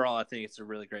 overall, I think it's a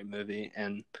really great movie,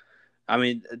 and I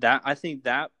mean I think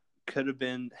that could have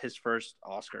been his first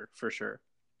Oscar for sure,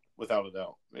 without a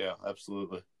doubt. Yeah,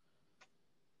 absolutely.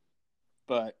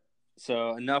 But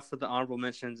so enough with the honorable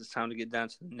mentions. It's time to get down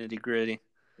to the nitty gritty.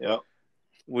 Yeah.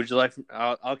 Would you like?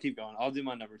 I'll keep going. I'll do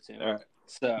my number 2. All right.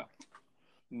 So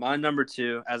my number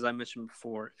 2, as I mentioned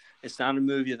before, it's not a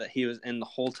movie that he was in the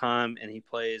whole time and he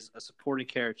plays a supporting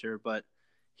character, but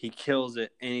he kills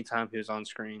it anytime he was on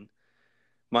screen.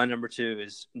 My number 2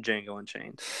 is Django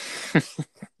Unchained.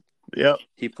 Yep.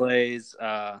 He plays,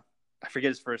 I forget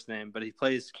his first name, but he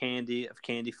plays Candy of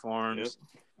Candy Farms.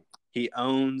 Yep. He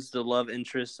owns the love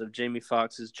interest of Jamie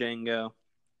Foxx's Django.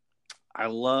 I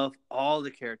love all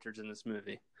the characters in this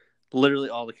movie. Literally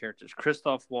all the characters.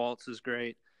 Christoph Waltz is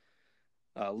great.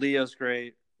 Leo's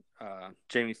great.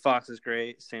 Jamie Foxx is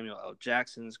great. Samuel L.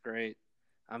 Jackson is great.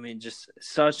 I mean, just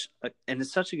and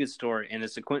it's such a good story. And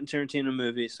it's a Quentin Tarantino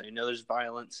movie, so you know there's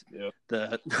violence. Yep.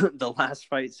 The last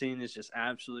fight scene is just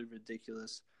absolutely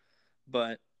ridiculous.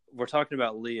 But we're talking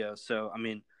about Leo, so I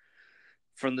mean,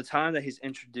 from the time that he's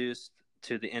introduced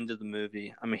to the end of the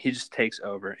movie, I mean, he just takes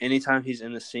over. Anytime he's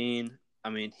in the scene, I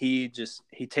mean, he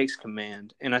takes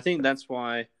command, and I think that's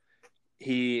why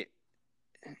he's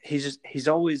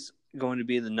always going to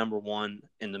be the number 1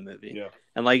 in the movie. Yeah.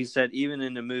 And like you said, even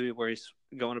in a movie where he's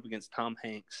going up against Tom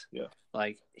Hanks, yeah,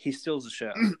 like he steals the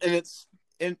show. And it's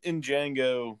in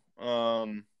Django.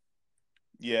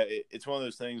 yeah, it's one of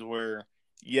those things where,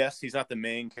 yes, he's not the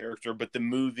main character, but the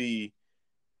movie,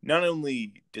 not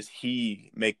only does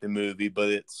he make the movie,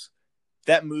 but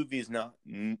that movie is not,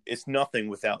 it's nothing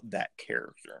without that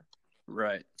character.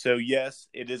 Right. So yes,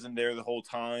 it isn't there the whole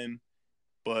time,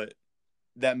 but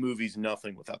that movie's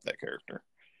nothing without that character.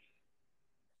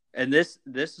 And this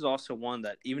is also one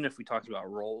that, even if we talked about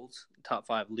roles, top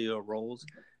 5 Leo roles,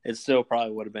 it still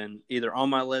probably would have been either on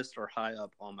my list or high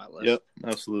up on my list. Yep,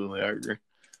 absolutely, I agree.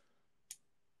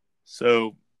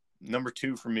 So number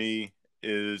 2 for me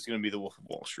is going to be The Wolf of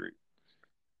Wall Street.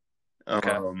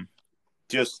 Okay.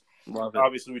 Just love it.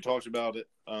 Obviously, we talked about it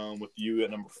with you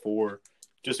at number 4.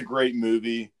 Just a great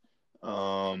movie.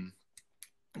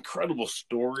 Incredible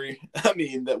story. I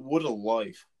mean, what a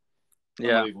life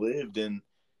somebody lived, and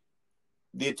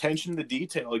the attention to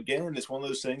detail, again, it's one of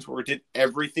those things where did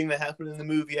everything that happened in the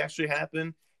movie actually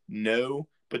happen? No.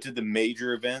 But did the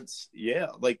major events? Yeah.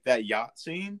 Like that yacht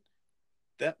scene,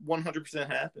 that 100%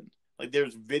 happened. Like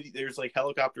there's like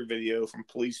helicopter video from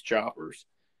police choppers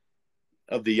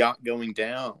of the yacht going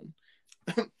down.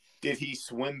 Did he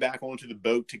swim back onto the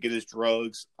boat to get his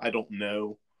drugs? I don't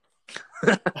know.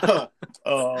 So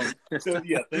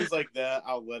yeah, things like that,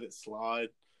 I'll let it slide.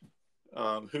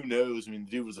 Who knows? I mean,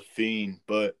 the dude was a fiend,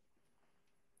 but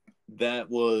that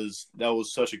was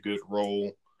such a good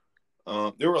role.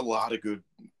 There were a lot of good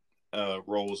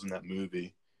roles in that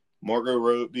movie. Margot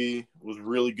Robbie was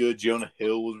really good. Jonah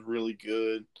Hill was really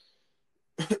good.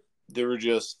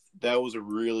 That was a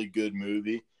really good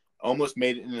movie. Almost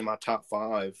made it into my top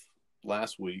 5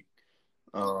 last week.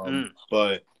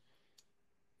 But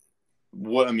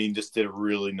just did a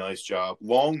really nice job.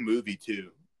 Long movie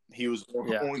too. He was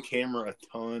on camera a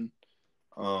ton.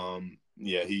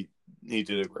 He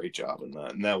did a great job in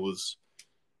that. And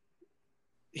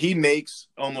he makes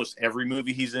almost every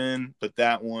movie he's in, but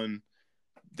that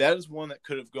is one that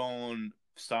could have gone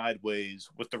sideways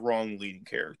with the wrong leading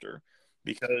character,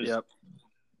 because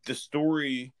the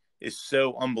story is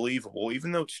so unbelievable.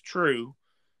 Even though it's true,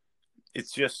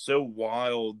 it's just so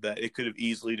wild that it could have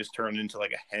easily just turned into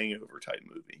like a Hangover type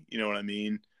movie. You know what I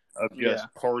mean? Of just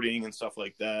partying and stuff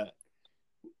like that,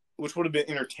 which would have been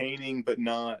entertaining, but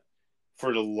not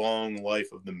for the long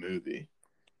life of the movie.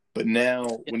 But now,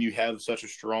 when you have such a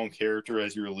strong character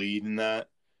as your lead in that,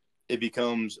 it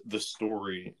becomes the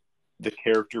story, the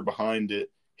character behind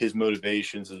it, his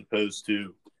motivations, as opposed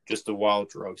to just the wild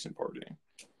drugs and partying.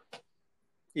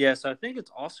 Yeah, so I think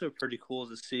it's also pretty cool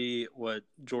to see what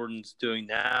Jordan's doing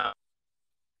now.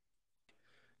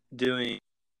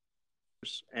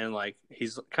 And like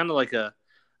he's kind of like a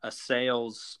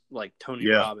sales, like Tony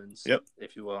Robbins,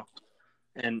 if you will.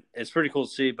 And it's pretty cool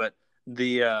to see, but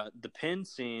the pen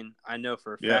scene, I know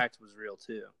for a fact was real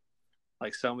too.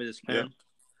 Like, sell me this pen. Yeah.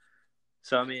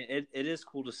 So I mean, it is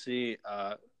cool to see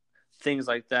things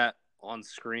like that on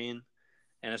screen,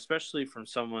 and especially from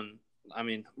someone. I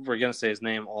mean, we're gonna say his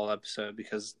name all episode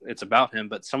because it's about him,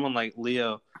 but someone like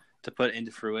Leo to put into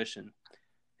fruition.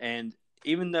 And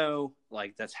even though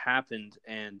like that's happened,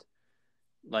 and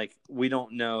like we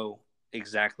don't know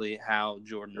exactly how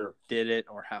Jordan did it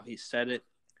or how he said it,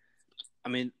 I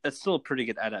mean, that's still a pretty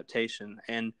good adaptation.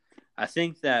 And I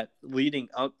think that leading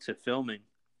up to filming,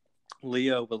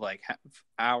 Leo would like have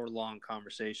hour-long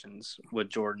conversations with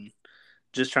Jordan,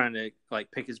 just trying to like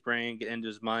pick his brain, get into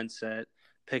his mindset,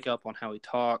 pick up on how he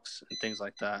talks and things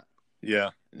like that. Yeah.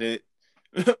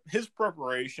 His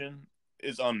preparation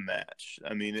is unmatched.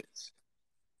 I mean,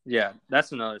 yeah,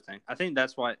 that's another thing. I think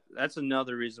that's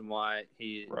another reason why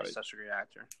he is such a great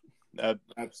actor.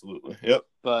 Absolutely. Yep.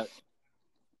 But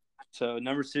so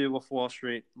number 2, Wolf of Wall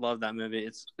Street, love that movie.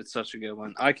 It's such a good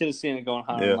one. I could have seen it going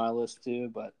higher on my list too,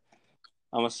 but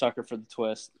I'm a sucker for the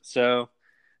twist. So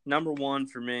number 1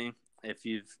 for me, if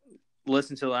you've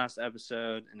listened to the last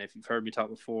episode and if you've heard me talk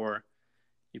before,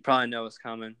 you probably know what's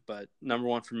coming. But number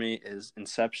 1 for me is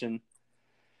Inception.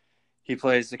 He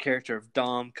plays the character of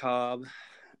Dom Cobb.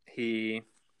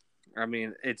 It's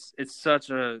such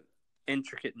a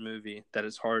intricate movie that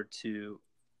it's hard to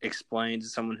explain to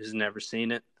someone who's never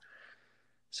seen it.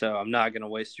 So I'm not going to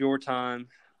waste your time,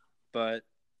 but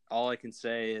all I can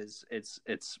say is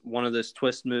it's one of those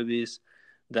twist movies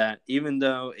that even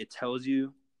though it tells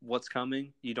you what's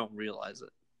coming, you don't realize it.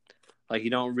 Like, you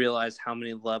don't realize how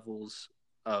many levels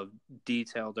of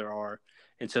detail there are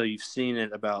until you've seen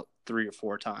it about 3 or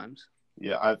 4 times.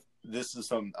 Yeah, this is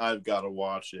something I've got to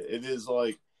watch it. It is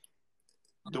like,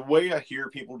 the way I hear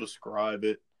people describe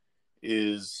it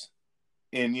is,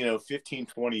 in 15,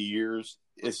 20 years,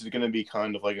 this is going to be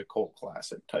kind of like a cult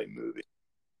classic type movie.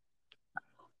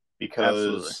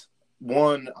 Because,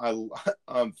 one,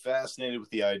 I'm fascinated with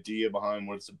the idea behind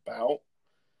what it's about.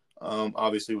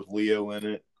 Obviously with Leo in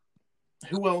it.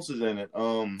 Who else is in it?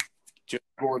 Joseph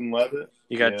Gordon-Levitt.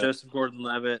 You got Joseph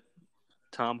Gordon-Levitt,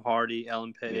 Tom Hardy,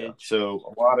 Ellen Page. Yeah.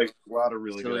 So a lot of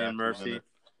really good Cillian actors Murphy. in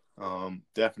it.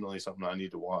 Definitely something I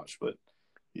need to watch. But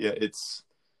yeah, it's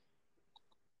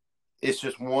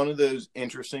just one of those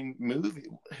interesting movies.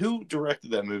 Who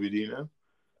directed that movie? Do you know?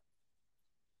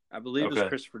 I believe it was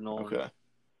Christopher Nolan. Okay.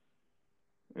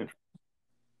 Yeah.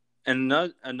 And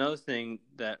another thing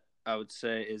that I would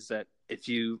say is that if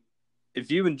you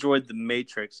enjoyed The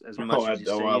Matrix as much as you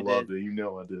say I you loved did, it. You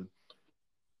know I did.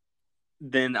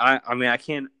 then I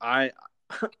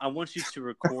want you to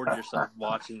record yourself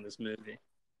watching this movie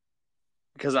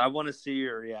because I want to see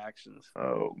your reactions.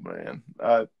 Oh man.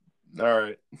 All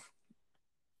right.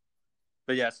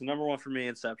 But yeah, so number one for me,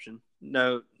 Inception.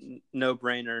 No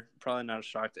brainer. Probably not a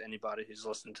shock to anybody who's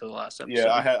listened to the last episode.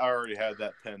 Yeah, I already had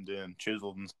that penned in,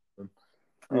 chiseled and something.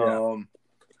 Yeah.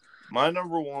 My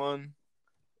number one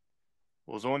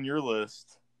was on your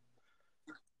list.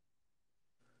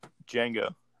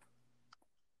 Django.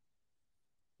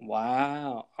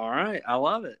 Wow. All right. I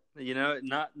love it. You know,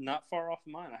 not far off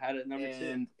of mine. I had it number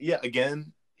two. Yeah,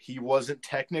 again, he wasn't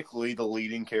technically the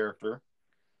leading character.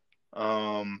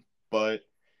 But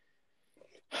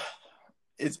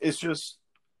it's just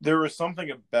there was something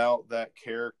about that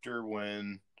character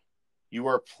when you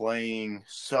are playing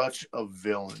such a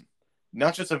villain.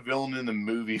 Not just a villain in the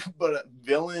movie, but a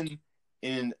villain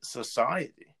in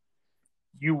society.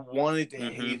 You wanted to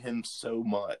hate him so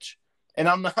much. And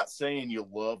I'm not saying you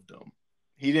loved him.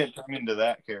 He didn't turn into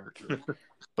that character.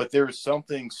 But there was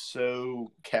something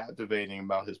so captivating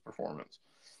about his performance.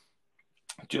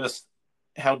 Just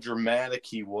how dramatic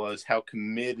he was, how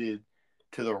committed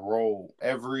to the role.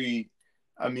 You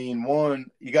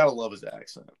got to love his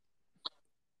accent.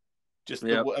 Just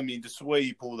just the way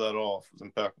he pulled that off was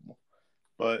impeccable.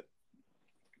 But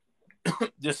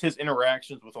just his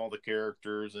interactions with all the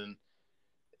characters, and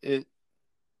it,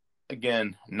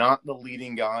 again, not the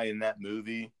leading guy in that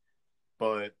movie,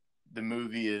 but the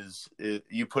movie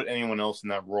you put anyone else in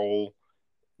that role,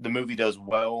 the movie does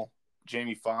well.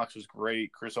 Jamie Foxx was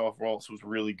great. Christoph Waltz was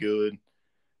really good,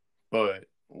 but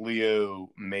Leo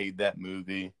made that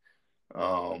movie.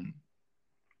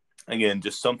 Again,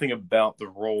 just something about the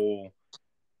role.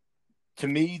 To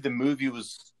me, the movie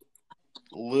was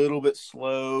a little bit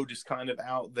slow, just kind of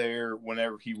out there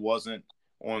whenever he wasn't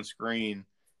on screen.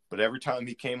 But every time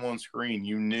he came on screen,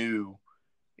 you knew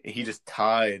he just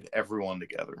tied everyone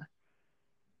together.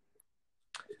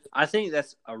 I think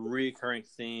that's a recurring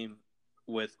theme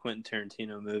with Quentin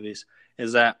Tarantino movies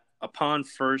is that upon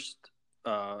first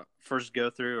go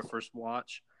through or first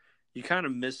watch, you kind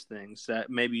of miss things that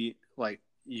maybe like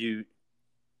you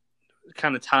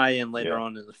kind of tie in later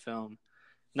on in the film.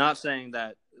 Not saying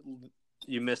that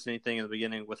you missed anything in the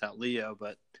beginning without Leo,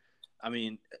 but I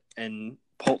mean, in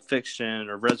Pulp Fiction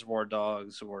or Reservoir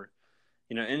Dogs or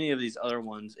any of these other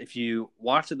ones, if you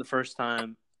watch it the first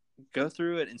time, go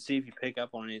through it and see if you pick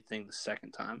up on anything the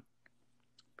second time,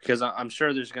 because I'm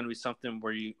sure there's going to be something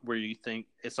where you think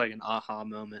it's like an aha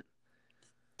moment.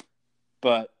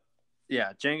 But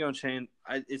yeah, Django Unchained,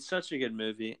 it's such a good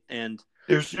movie, and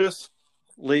there's just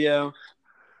Leo.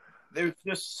 There's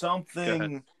just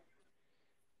something.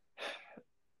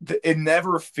 It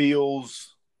never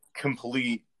feels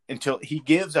complete until he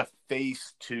gives a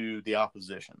face to the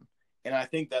opposition, and I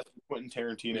think that's what Quentin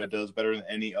Tarantino does better than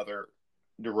any other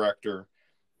director.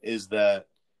 Is that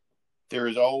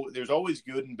there's always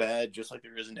good and bad, just like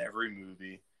there is in every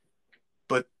movie,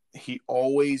 but he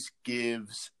always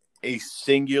gives a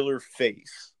singular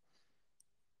face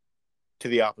to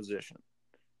the opposition.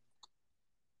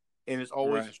 And it's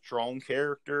always a strong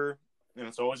character, and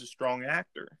it's always a strong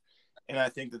actor. And I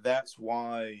think that's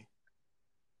why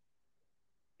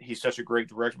he's such a great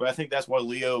director. But I think that's why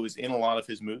Leo is in a lot of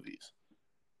his movies.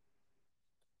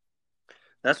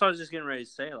 That's what I was just getting ready to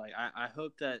say. Like, I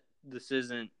hope that this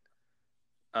isn't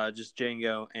just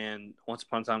Django and Once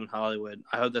Upon a Time in Hollywood.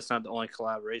 I hope that's not the only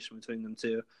collaboration between them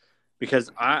two.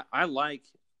 Because I like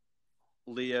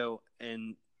Leo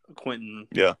and Quentin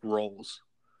roles.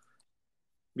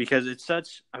 Because it's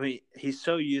he's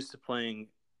so used to playing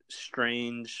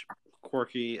strange,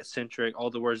 quirky, eccentric,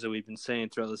 all the words that we've been saying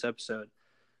throughout this episode.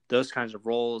 Those kinds of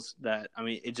roles that,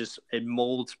 it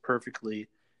molds perfectly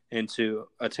into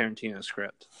a Tarantino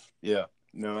script. Yeah,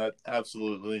 no,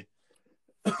 absolutely.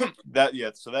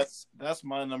 So that's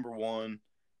my number one.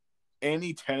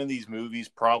 Any 10 of these movies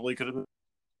probably could have been.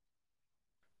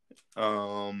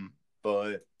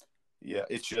 But yeah,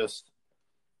 it's just,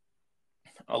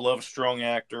 I love a strong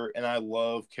actor, and I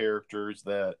love characters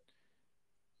that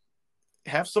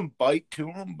have some bite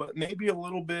to them, but maybe a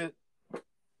little bit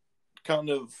kind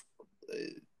of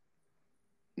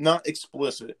not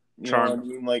explicit. You know what I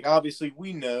mean? Like, obviously,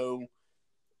 we know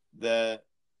that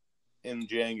in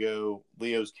Django,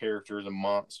 Leo's character is a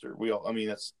monster. I mean,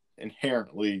 that's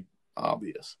inherently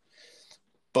obvious.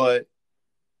 But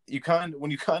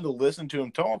when you kind of listen to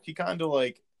him talk, he kind of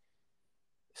like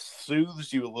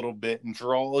soothes you a little bit and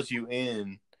draws you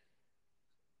in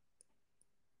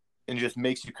and just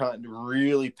makes you kind of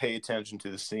really pay attention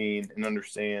to the scene and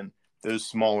understand those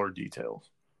smaller details.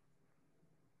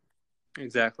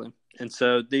 Exactly. And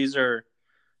so these are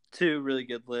two really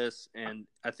good lists, and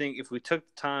I think if we took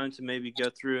the time to maybe go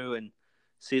through and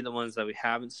see the ones that we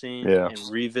haven't seen and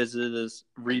revisited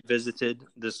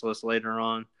this list later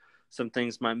on, some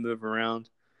things might move around.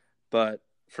 But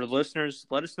for listeners,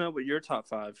 let us know what your top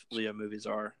 5 Leo movies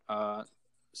are.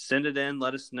 Send it in,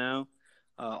 let us know.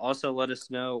 Also, let us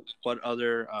know what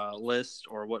other lists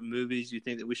or what movies you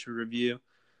think that we should review.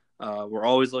 We're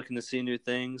always looking to see new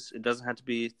things. It doesn't have to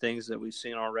be things that we've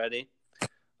seen already.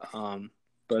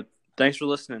 But thanks for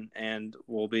listening, and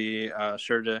we'll be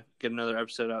sure to get another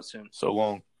episode out soon. So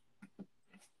long.